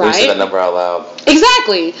 Right. We said that number out loud.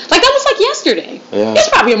 Exactly. Like, that was like yesterday. Yeah. It's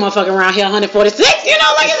probably a motherfucker around here, 146. You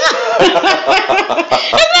know, like, it's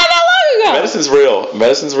not that long ago.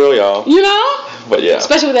 Medicine's real, y'all. You know? But yeah.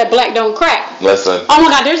 Especially with that black don't crack. Listen. Oh my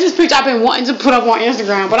God, there's this picture I've been wanting to put up on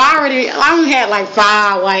Instagram, but I only had like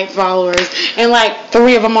 5 white followers, and like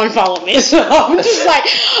 3 of them unfollowed me. So I'm just like,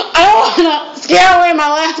 I don't want to scare away my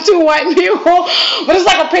last 2 white people, but it's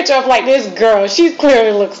like a picture of like this girl. She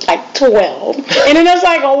clearly looks like 12, and then there's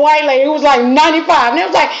like a white lady who was like 95, and it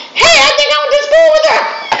was like, hey, I think I went to school with her.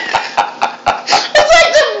 It's like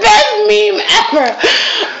the best meme ever,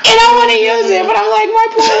 and I want to use it, but I'm like, my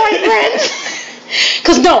poor white friends.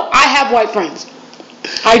 Because no, I have white friends.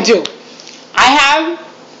 I do. I have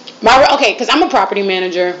because I'm a property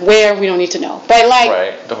manager where we don't need to know. But like,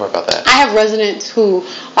 right, don't worry about that. I have residents who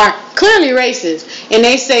are clearly racist, and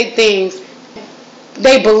they say things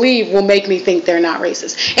they believe will make me think they're not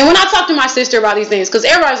racist. And when I talk to my sister about these things, because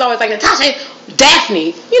everybody's always like, Natasha,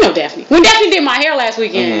 Daphne, you know Daphne. When Daphne did my hair last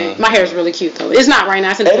weekend, my hair is really cute though. It's not right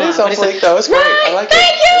now. It's in the It is on fleek though. It's great. Right? I like it.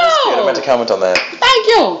 Thank you. It is cute. I meant to comment on that. Thank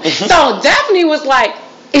you. So Daphne was like,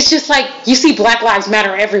 it's just like you see Black Lives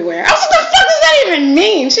Matter everywhere. I was like, what the fuck does that even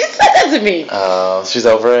mean? She said that to me. Oh, she's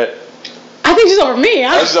over it. I think she's over me.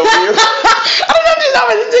 She's over you? I don't know if she's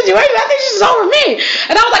over the situation. I think she's over me.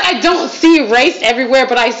 And I was like, I don't see race everywhere,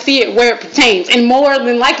 but I see it where it pertains. And more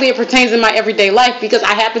than likely it pertains in my everyday life because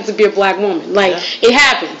I happen to be a black woman. Like, it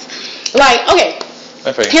happens. Like, okay,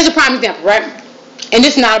 here's a prime example, right? And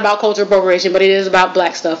this is not about cultural appropriation, but it is about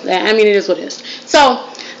black stuff. I mean, it is what it is. So,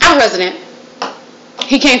 our resident,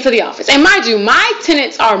 he came to the office. And mind you, my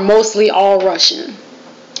tenants are mostly all Russian.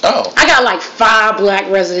 Oh. I got like 5 black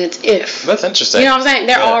residents, if. That's interesting. You know what I'm saying?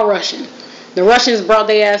 They're all Russian. The Russians brought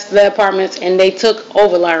their ass to the apartments and they took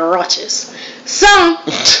over like Russians. So,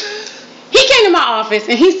 he came to my office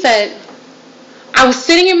and he said, I was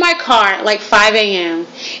sitting in my car at like 5 a.m.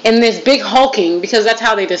 and this big hulking, because that's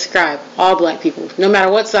how they describe all black people, no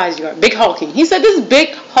matter what size you are, big hulking. He said this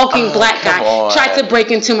big hulking black guy tried to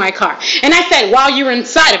break into my car. And I said, while you were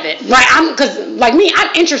inside of it, like I'm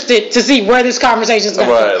interested to see where this conversation's going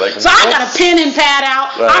to go. Like, so I got a pen and pad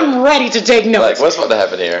out. Right. I'm ready to take notes. Like, what's about to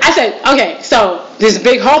happen here? I said, okay, so this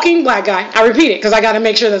big hulking black guy, I repeat it because I got to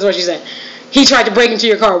make sure that's what she said. He tried to break into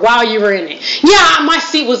your car while you were in it. Yeah, my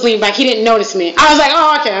seat was leaned back. He didn't notice me. I was like,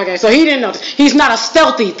 oh, okay. So he didn't notice. He's not a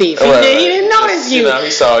stealthy thief. He didn't notice you. You know,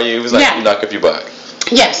 he saw you. He was like, you knock up your buck.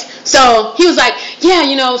 Yes. So he was like,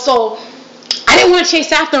 yeah, so I didn't want to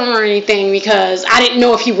chase after him or anything because I didn't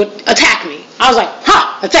know if he would attack me. I was like,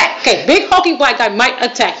 attack. Okay, big hulking black guy might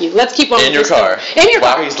attack you. Let's keep on. In your car. In your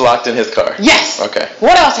car. While he's locked in his car. Yes. Okay.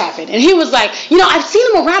 What else happened? And he was like, I've seen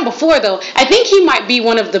him around before though. I think he might be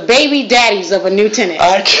one of the baby daddies of a new tenant.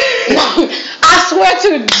 I swear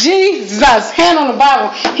to Jesus, hand on the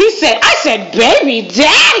Bible. I said, baby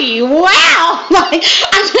daddy. Wow. Like,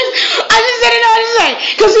 I just didn't know what to say.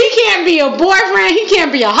 Because he can't be a boyfriend. He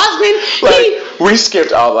can't be a husband. We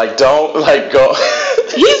skipped out. Don't go.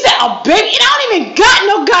 He said, a baby. And I don't even got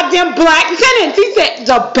no goddamn black tenants. He said,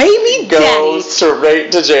 the baby daddy. Go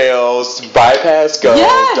straight to jail. Bypass go.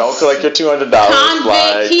 Yes. Don't collect your $200.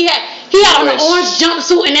 Convict. He had on an orange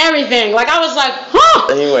jumpsuit and everything. Like, I was like,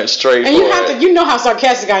 And he went straight and you know how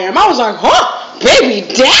sarcastic I am. I was like, baby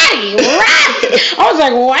daddy, right? I was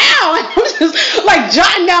like, wow. And I'm just like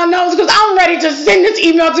jotting down notes because I'm ready to send this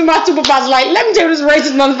email to my supervisor. Like, let me tell you, this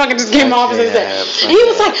racist motherfucker just came to my office and said. And he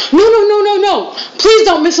was like, no. Please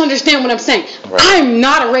don't misunderstand what I'm saying. Right. I'm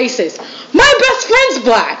not a racist. My best friend's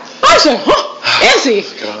black. I said, is he?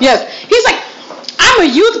 Yes. He's like, I'm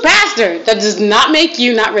a youth pastor. That does not make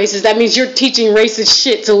you not racist. That means you're teaching racist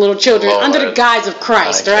shit to little children under the guise of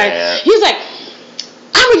Christ, right? He's like,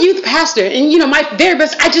 I'm a youth pastor, and my very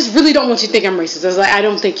best. I just really don't want you to think I'm racist. I was like, I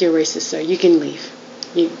don't think you're racist, sir. You can leave.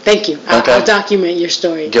 Thank you. I'll document your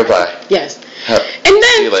story. Goodbye. Yes. And then,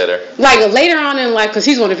 see you later. Like later on in life, because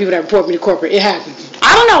he's one of the people that report me to corporate. It happens.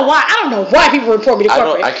 I don't know why people report me to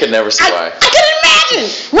corporate. I could never see why. I couldn't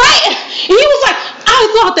imagine, right? And he was like, I I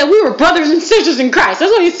thought that we were brothers and sisters in Christ.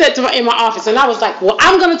 That's what he said to in my office. And I was like, well,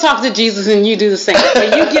 I'm going to talk to Jesus and you do the same. So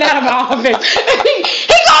you get out of my office.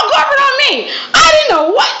 He called corporate on me. I didn't know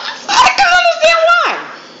what. I couldn't understand why.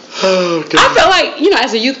 Oh, God. I felt like,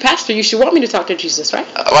 as a youth pastor, you should want me to talk to Jesus, right?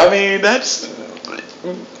 I mean, that's...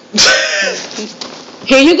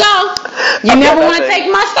 Here you go. You never want to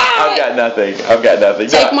take my side. I've got nothing.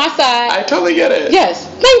 Take my side. I totally get it. Yes.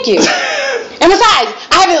 Thank you. And besides,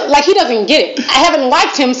 I haven't, he doesn't get it. I haven't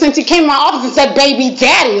liked him since he came to my office and said, baby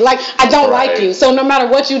daddy. I don't like you. So no matter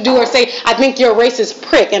what you do or say, I think you're a racist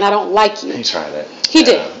prick and I don't like you. He tried it. He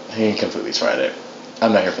did. He completely tried it.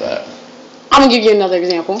 I'm not here for that. I'm going to give you another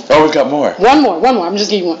example. Oh, we've got more. One more. I'm just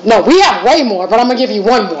giving you one. No, we have way more, but I'm going to give you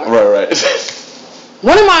one more. Right.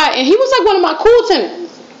 And he was one of my cool tenants.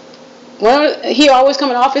 He always come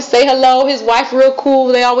in the office, say hello. His wife real cool.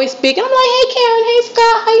 They always speak. And I'm like, hey, Karen. Hey,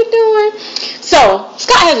 Scott. How you doing? So,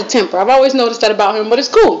 Scott has a temper. I've always noticed that about him, but it's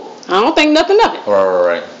cool. I don't think nothing of it.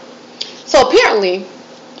 Right. So, apparently,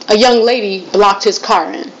 a young lady blocked his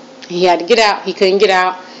car in. He had to get out. He couldn't get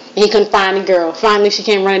out. And he couldn't find the girl. Finally, she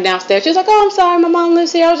came running downstairs. She was like, oh, I'm sorry. My mom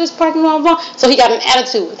lives here. I was just parking, blah, blah, blah. So, he got an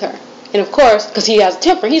attitude with her. And, of course, because he has a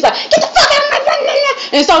temper, he's like, get the fuck out of my...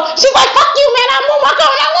 And so she's like, fuck you, man. I'll move my car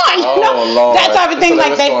when I want. Lord. That type of thing.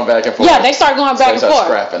 So they going back and forth. Yeah, they start going back and forth.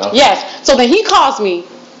 Scrapping. Okay. Yes. So then he calls me,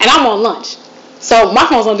 and I'm on lunch. So my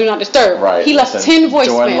phone's on Do Not Disturb. Right. He left 10 voicemails.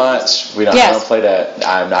 During lunch, we don't play that.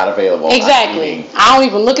 I'm not available. Exactly. I don't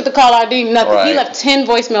even look at the call ID, nothing. Right. He left 10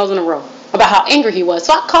 voicemails in a row about how angry he was.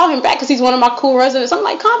 So I called him back because he's one of my cool residents. I'm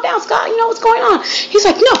like, calm down, Scott. You know what's going on? He's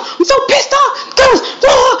like, no, I'm so pissed off. Girls,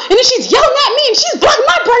 and then she's yelling at me and she's blocking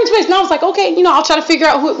my parking space. And I was like, okay, I'll try to figure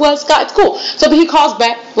out who it was. Scott, it's cool. So then he calls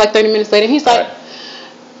back 30 minutes later and he's like,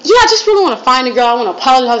 I just really want to find a girl. I want to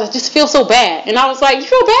apologize. I just feel so bad. And I was like, you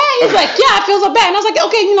feel bad? He's like, yeah, I feel so bad. And I was like,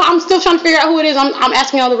 okay, I'm still trying to figure out who it is. I'm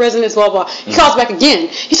asking all the residents, blah, blah. He calls back again.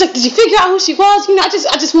 He's like, did you figure out who she was? I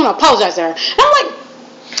just want to apologize to her. And I'm like,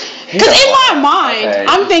 because in my mind,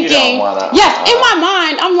 I'm thinking, in my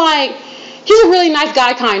mind, I'm like, he's a really nice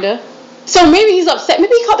guy, kind of. So maybe he's upset.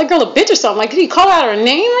 Maybe he called the girl a bitch or something. Like, did he call out her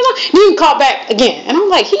name or something? Then he called back again. And I'm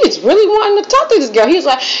like, he is really wanting to talk to this girl. He was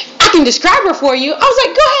like, I can describe her for you. I was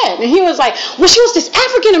like, go ahead. And he was like, well, she was this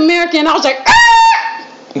African-American. I was like,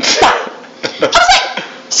 Scott. I was like,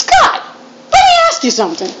 Scott, let me ask you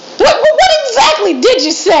something. What exactly did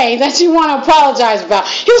you say that you want to apologize about?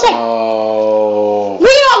 He was like,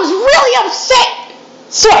 I was really upset.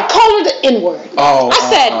 So I called her the N-word. I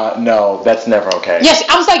said, no, that's never okay. Yes,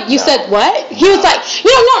 I was like, you said what? He was like,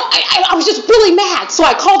 no, I was just really mad. So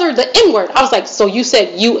I called her the N-word. I was like, so you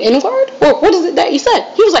said you N-word? Or what is it that you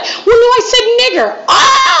said? He was like, well, no, I said nigger.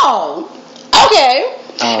 Oh, okay.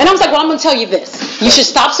 And I was like, well, I'm going to tell you this. You should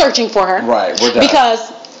stop searching for her. Right, we're done.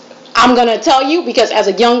 Because I'm going to tell you, because as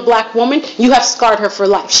a young black woman, you have scarred her for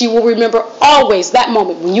life. She will remember always that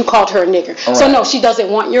moment when you called her a nigger. Right. So no, she doesn't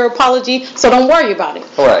want your apology, so don't worry about it.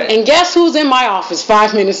 Right. And guess who's in my office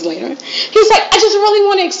 5 minutes later? He's like, I just really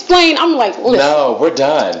want to explain. I'm like, listen. No, we're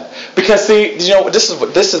done. Because see, this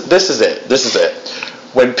is it.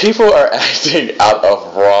 When people are acting out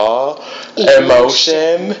of raw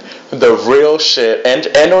emotion, the real shit,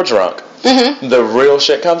 and or drunk, the real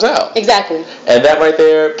shit comes out. Exactly. And that right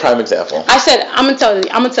there, prime example. I said, I'm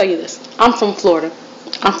gonna tell you this. I'm from Florida.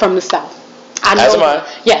 I'm from the South. As am I.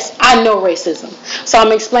 Yes, I know racism. So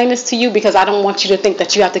I'm explaining this to you because I don't want you to think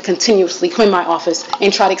that you have to continuously come in my office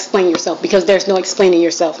and try to explain yourself, because there's no explaining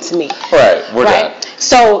yourself to me. Right, we're done.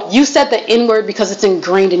 So you said the N-word because it's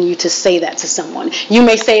ingrained in you to say that to someone. You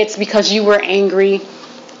may say it's because you were angry.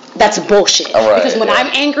 That's bullshit. Right, because when I'm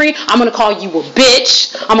angry, I'm going to call you a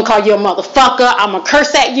bitch. I'm going to call you a motherfucker. I'm going to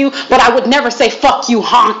curse at you. But I would never say, fuck you,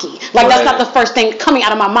 honky. That's not the first thing coming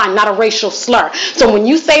out of my mind, not a racial slur. So when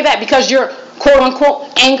you say that because you're quote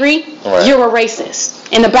unquote angry, you're a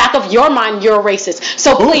racist. In the back of your mind, you're a racist.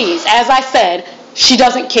 So please, as I said, she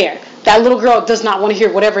doesn't care. That little girl does not want to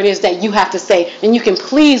hear whatever it is that you have to say. And you can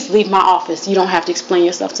please leave my office. You don't have to explain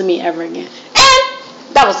yourself to me ever again.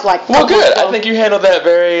 That was like... Well, good. I think you handled that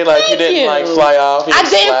very, you didn't, fly off. I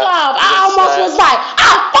didn't fly off. I almost was like,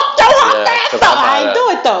 fuck your hot ass up. I ain't do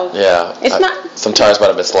it, though. Yeah. It's not... Sometimes might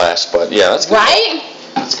have been slashed, but yeah, that's good. Right?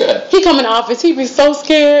 That's good. He come in the office, he'd be so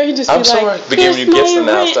scared. He'd just be like... I'm sure. Be giving you gifts and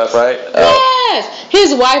now stuff, right? Yes.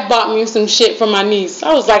 His wife bought me some shit for my niece.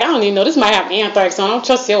 I was like, I don't even know. This might have anthrax on. I don't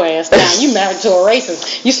trust your ass now. You married to a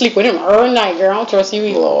racist. You sleep with him every night, girl. I don't trust you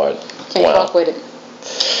either. Lord. Can't fuck with it.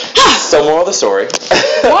 So moral of the story.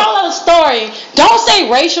 Moral of the story, don't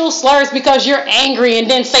say racial slurs because you're angry and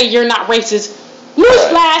then say you're not racist.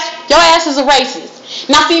 Newsflash, your ass is a racist.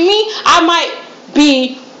 Now see me, I might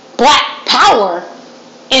be black power,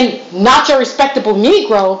 and not your respectable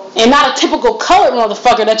Negro, and not a typical colored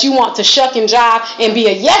motherfucker that you want to shuck and jive and be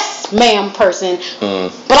a yes ma'am person.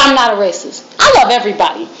 But I'm not a racist. I love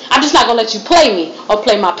everybody. I'm just not gonna let you play me or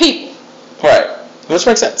play my people. Right. Which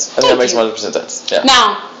makes sense. I think that makes 100% sense. Yeah.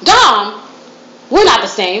 Now, Dom, we're not the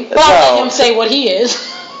same. But I'll let him say what he is.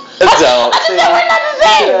 I just said we're not the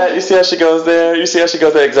same. Yeah, you see how she goes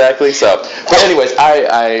there? Exactly. So, but anyways,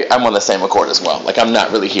 I'm on the same accord as well. Like, I'm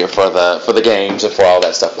not really here for the games and for all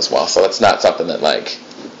that stuff as well. So it's not something that like,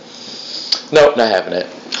 nope, not having it.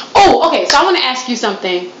 Oh, okay. So I want to ask you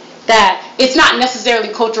something that it's not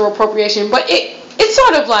necessarily cultural appropriation, but it's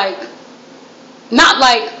sort of like, not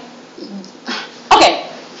like, okay.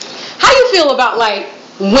 How you feel about like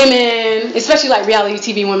women, especially like reality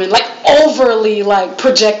TV women, like overly like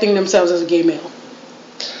projecting themselves as a gay male?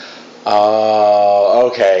 Oh,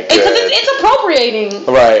 okay, good. Because it's appropriating,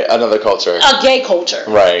 right, another culture, a gay culture.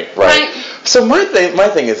 Right. So my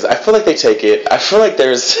thing is, I feel like they take it. I feel like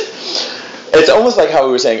it's almost like how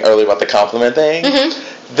we were saying earlier about the compliment thing.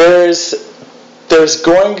 Mm-hmm. There's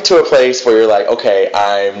going to a place where you're like, okay,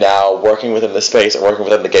 I'm now working within the space, or working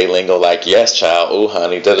within the gay lingo, like, yes, child, ooh,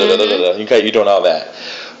 honey, da-da-da-da-da, you're doing all that.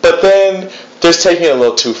 But then there's taking it a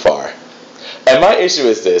little too far. And my issue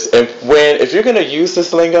is this: if you're going to use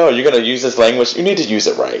this lingo, or you're going to use this language, you need to use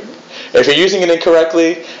it right. If you're using it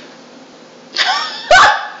incorrectly,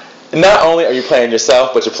 not only are you playing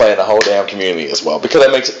yourself, but you're playing the whole damn community as well. Because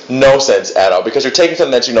that makes no sense at all. Because you're taking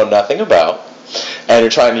something that you know nothing about, and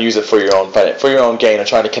you're trying to use it for your own gain, and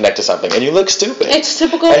trying to connect to something, and you look stupid. It's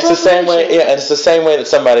typical. It's the same way, and it's the same way that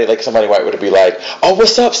somebody white would be like, "Oh,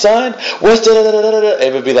 what's up, son? What's da da da da da?"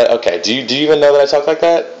 It would be like, "Okay, do you even know that I talk like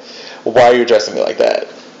that? Why are you addressing me like that?"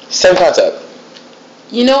 Same concept.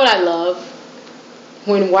 You know what I love?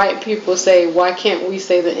 When white people say, "Why can't we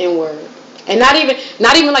say the N-word?" And not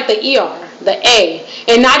even like the ER, the A,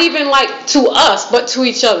 and not even like to us, but to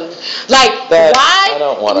each other. Like, why? I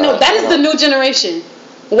don't want to. No, that is the new generation.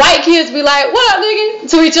 White kids be like, "What up, nigga?"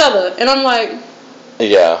 to each other, and I'm like,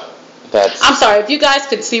 yeah, that's. I'm sorry if you guys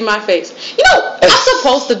could see my face. You know, I'm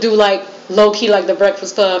supposed to do like low key like the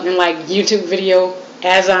Breakfast Club and like YouTube video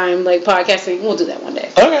as I'm like podcasting. We'll do that one day.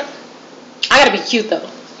 Okay. I gotta be cute though.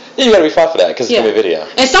 Yeah, you gotta be fun for that because it's gonna be a video.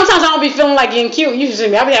 And sometimes I don't be feeling like getting cute. You should see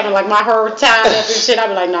me. I be having like my hair tied up and shit. I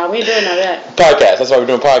be like, nah, we ain't doing none of that. Podcast. That's why we're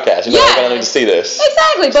doing podcasts. You know, I don't need to see this.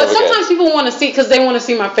 Exactly. But sometimes people want to see because they want to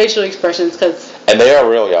see my facial expressions. And they are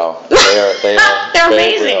real, y'all. They're They're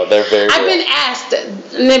amazing. Real. They're very real. I've been asked,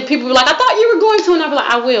 and then people be like, I thought you were going to, and I be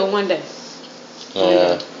like, I will one day.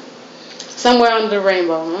 Yeah. Somewhere under the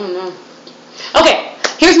rainbow. I don't know. Okay.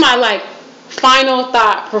 Here's my like final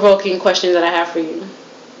thought-provoking question that I have for you.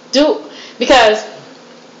 Because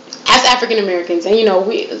as African Americans, and you know,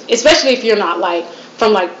 we, especially if you're not like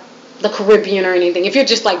from like the Caribbean or anything, if you're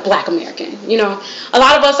just like Black American, you know, a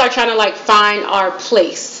lot of us are trying to like find our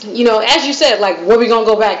place. You know, as you said, like where we gonna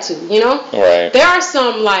go back to, you know? Right. There are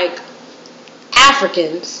some like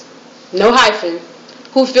Africans, no hyphen,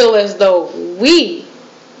 who feel as though we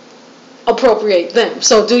appropriate them.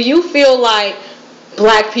 So do you feel like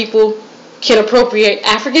Black people can appropriate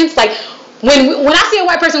Africans? Like when I see a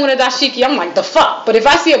white person with a dashiki, I'm like, the fuck? But if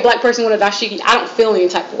I see a Black person with a dashiki, I don't feel any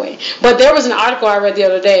type of way. But there was an article I read the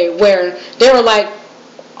other day where they were like,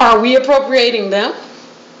 are we appropriating them?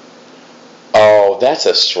 Oh, that's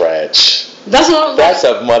a stretch. That's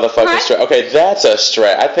a motherfucking stretch. Okay, that's a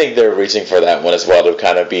stretch. I think they're reaching for that one as well to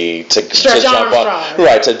kind of be to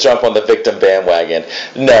jump on the victim bandwagon.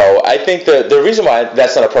 No, I think the reason why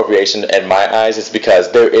that's not appropriation in my eyes is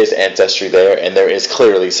because there is ancestry there, and there is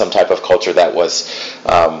clearly some type of culture that was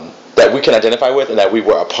that we can identify with and that we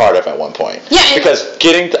were a part of at one point. Yeah. Because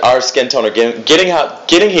getting our skin tone or getting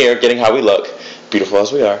how we look. Beautiful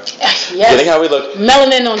as we are. Yes. Getting how we look.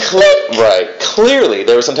 Melanin on right. Clearly,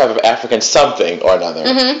 there was some type of African something or another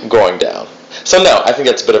going down. So no, I think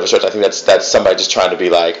that's a bit of a stretch. I think that's somebody just trying to be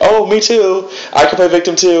like, oh, me too. I can play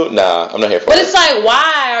victim too. Nah, I'm not here for it. But it's like,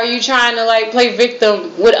 why are you trying to like play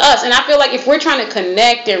victim with us? And I feel like if we're trying to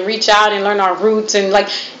connect and reach out and learn our roots and like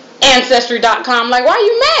Ancestry.com, like, why are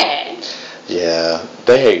you mad? Yeah,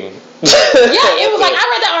 they hating. Yeah, it was like, I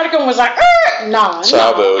read that article and was like, nah.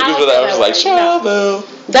 Chabu. I was like, Chabu.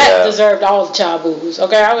 That deserved all the chabus,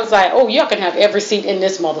 okay? I was like, oh, y'all can have every seat in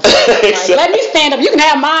this motherfucker. Like, let me stand up. You can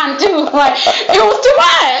have mine, too. Like, it was too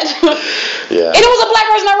much. Yeah. And it was a Black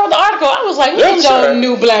person that wrote the article. I was like, look at your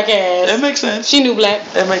new Black ass. It makes sense. She knew Black.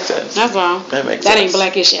 It makes sense. That's all. That makes sense. That ain't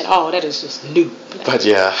Blackish at all. That is just new Black. But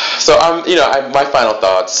yeah. So, my final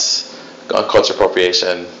thoughts on culture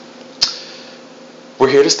appropriation. We're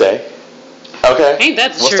here to stay. Okay. Ain't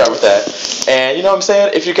that the We'll truth? start with that. And you know what I'm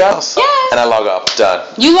saying? If you got Yes. and I log off. Done.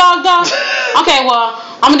 You logged off? Okay, well,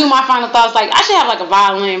 I'm gonna do my final thoughts. Like, I should have like a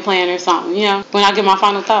violin playing or something, you know, when I give my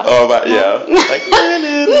final thoughts. Oh, but yeah. Like,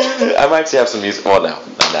 I might actually have some music. Well, no,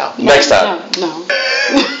 not now. Next time. No.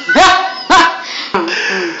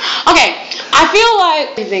 Okay, I feel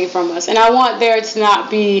like everything from us, and I want there to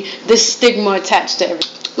not be this stigma attached to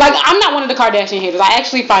everything. Like, I'm not one of the Kardashian haters. I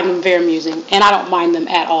actually find them very amusing, and I don't mind them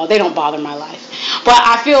at all. They don't bother my life. But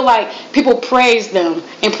I feel like people praise them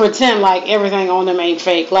and pretend like everything on them ain't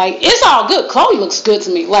fake. Like, it's all good. Khloe looks good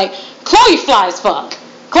to me. Like, Khloe fly as fuck.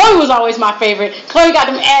 Khloe was always my favorite. Khloe got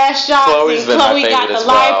them ass shots. Khloe's been Khloe my got favorite the as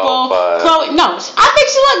well, lipo. but... Khloe, no, I think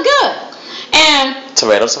she looked good. And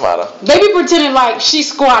tomato. they be pretending like she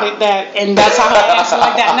squatted that and that's how her ass is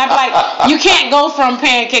like that. And I be like, you can't go from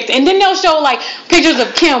pancake to... And then they'll show like pictures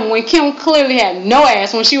of Kim when Kim clearly had no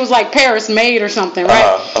ass when she was like Paris maid or something,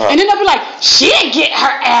 right? And then they'll be like, she didn't get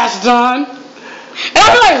her ass done. And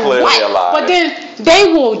I'll be like, what? But then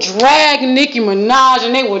they will drag Nicki Minaj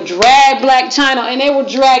and they will drag Black China and they will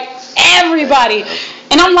drag everybody.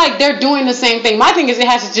 And I'm like, they're doing the same thing. My thing is it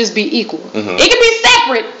has to just be equal. It can be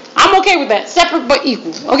separate. I'm okay with that. Separate but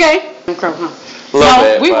equal. Okay?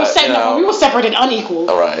 We were separate and unequal.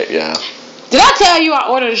 All right, yeah. Did I tell you I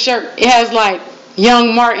ordered a shirt? It has like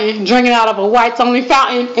Young Martin drinking out of a whites only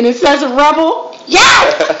fountain and it says Rebel.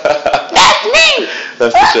 Yes! That's me!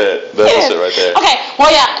 That's the shit. That's the shit right there. Okay,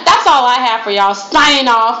 well, yeah, that's all I have for y'all. Signing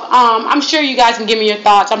off. I'm sure you guys can give me your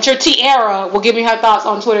thoughts. I'm sure Tiara will give me her thoughts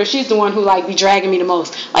on Twitter. She's the one who, like, be dragging me the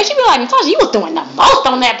most. Like, she be like, Natasha, you was doing the most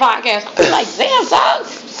on that podcast. I be like, damn, dog.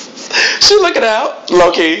 She looking out,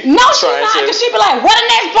 low key. No, she's not, because she be like, what the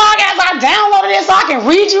next podcast? I downloaded it so I can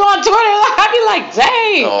read you on Twitter. I be like,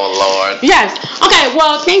 dang. Oh, Lord. Yes. Okay,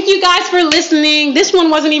 well, thank you guys for listening. This one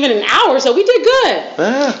wasn't even an hour, so we did good.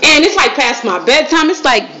 And it's like past my bedtime. It's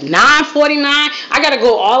like 9:49. I got to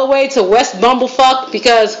go all the way to West Bumblefuck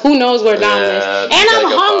because who knows where Dom is. And I'm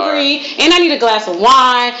hungry, and I need a glass of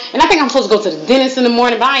wine. And I think I'm supposed to go to the dentist in the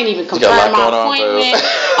morning, but I ain't even confirmed my appointment.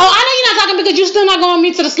 Oh, I know you're not talking because you're still not going with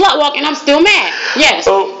me to the slut walk, and I'm still mad. Yes.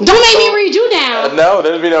 Don't make me read you down. No,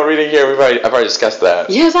 there's been no reading here. I've already discussed that.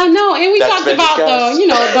 Yes, I know. And we talked about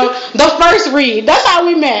the first read. That's how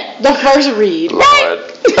we met. The first read. Lord. Right?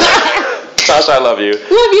 Tasha, I love you.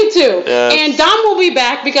 Love you too. Yes. And Dom will be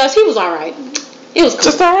back because he was alright. It was cool.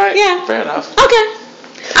 Just alright? Yeah. Fair enough. Okay.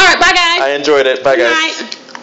 Alright, bye guys. I enjoyed it. Bye guys. Good night.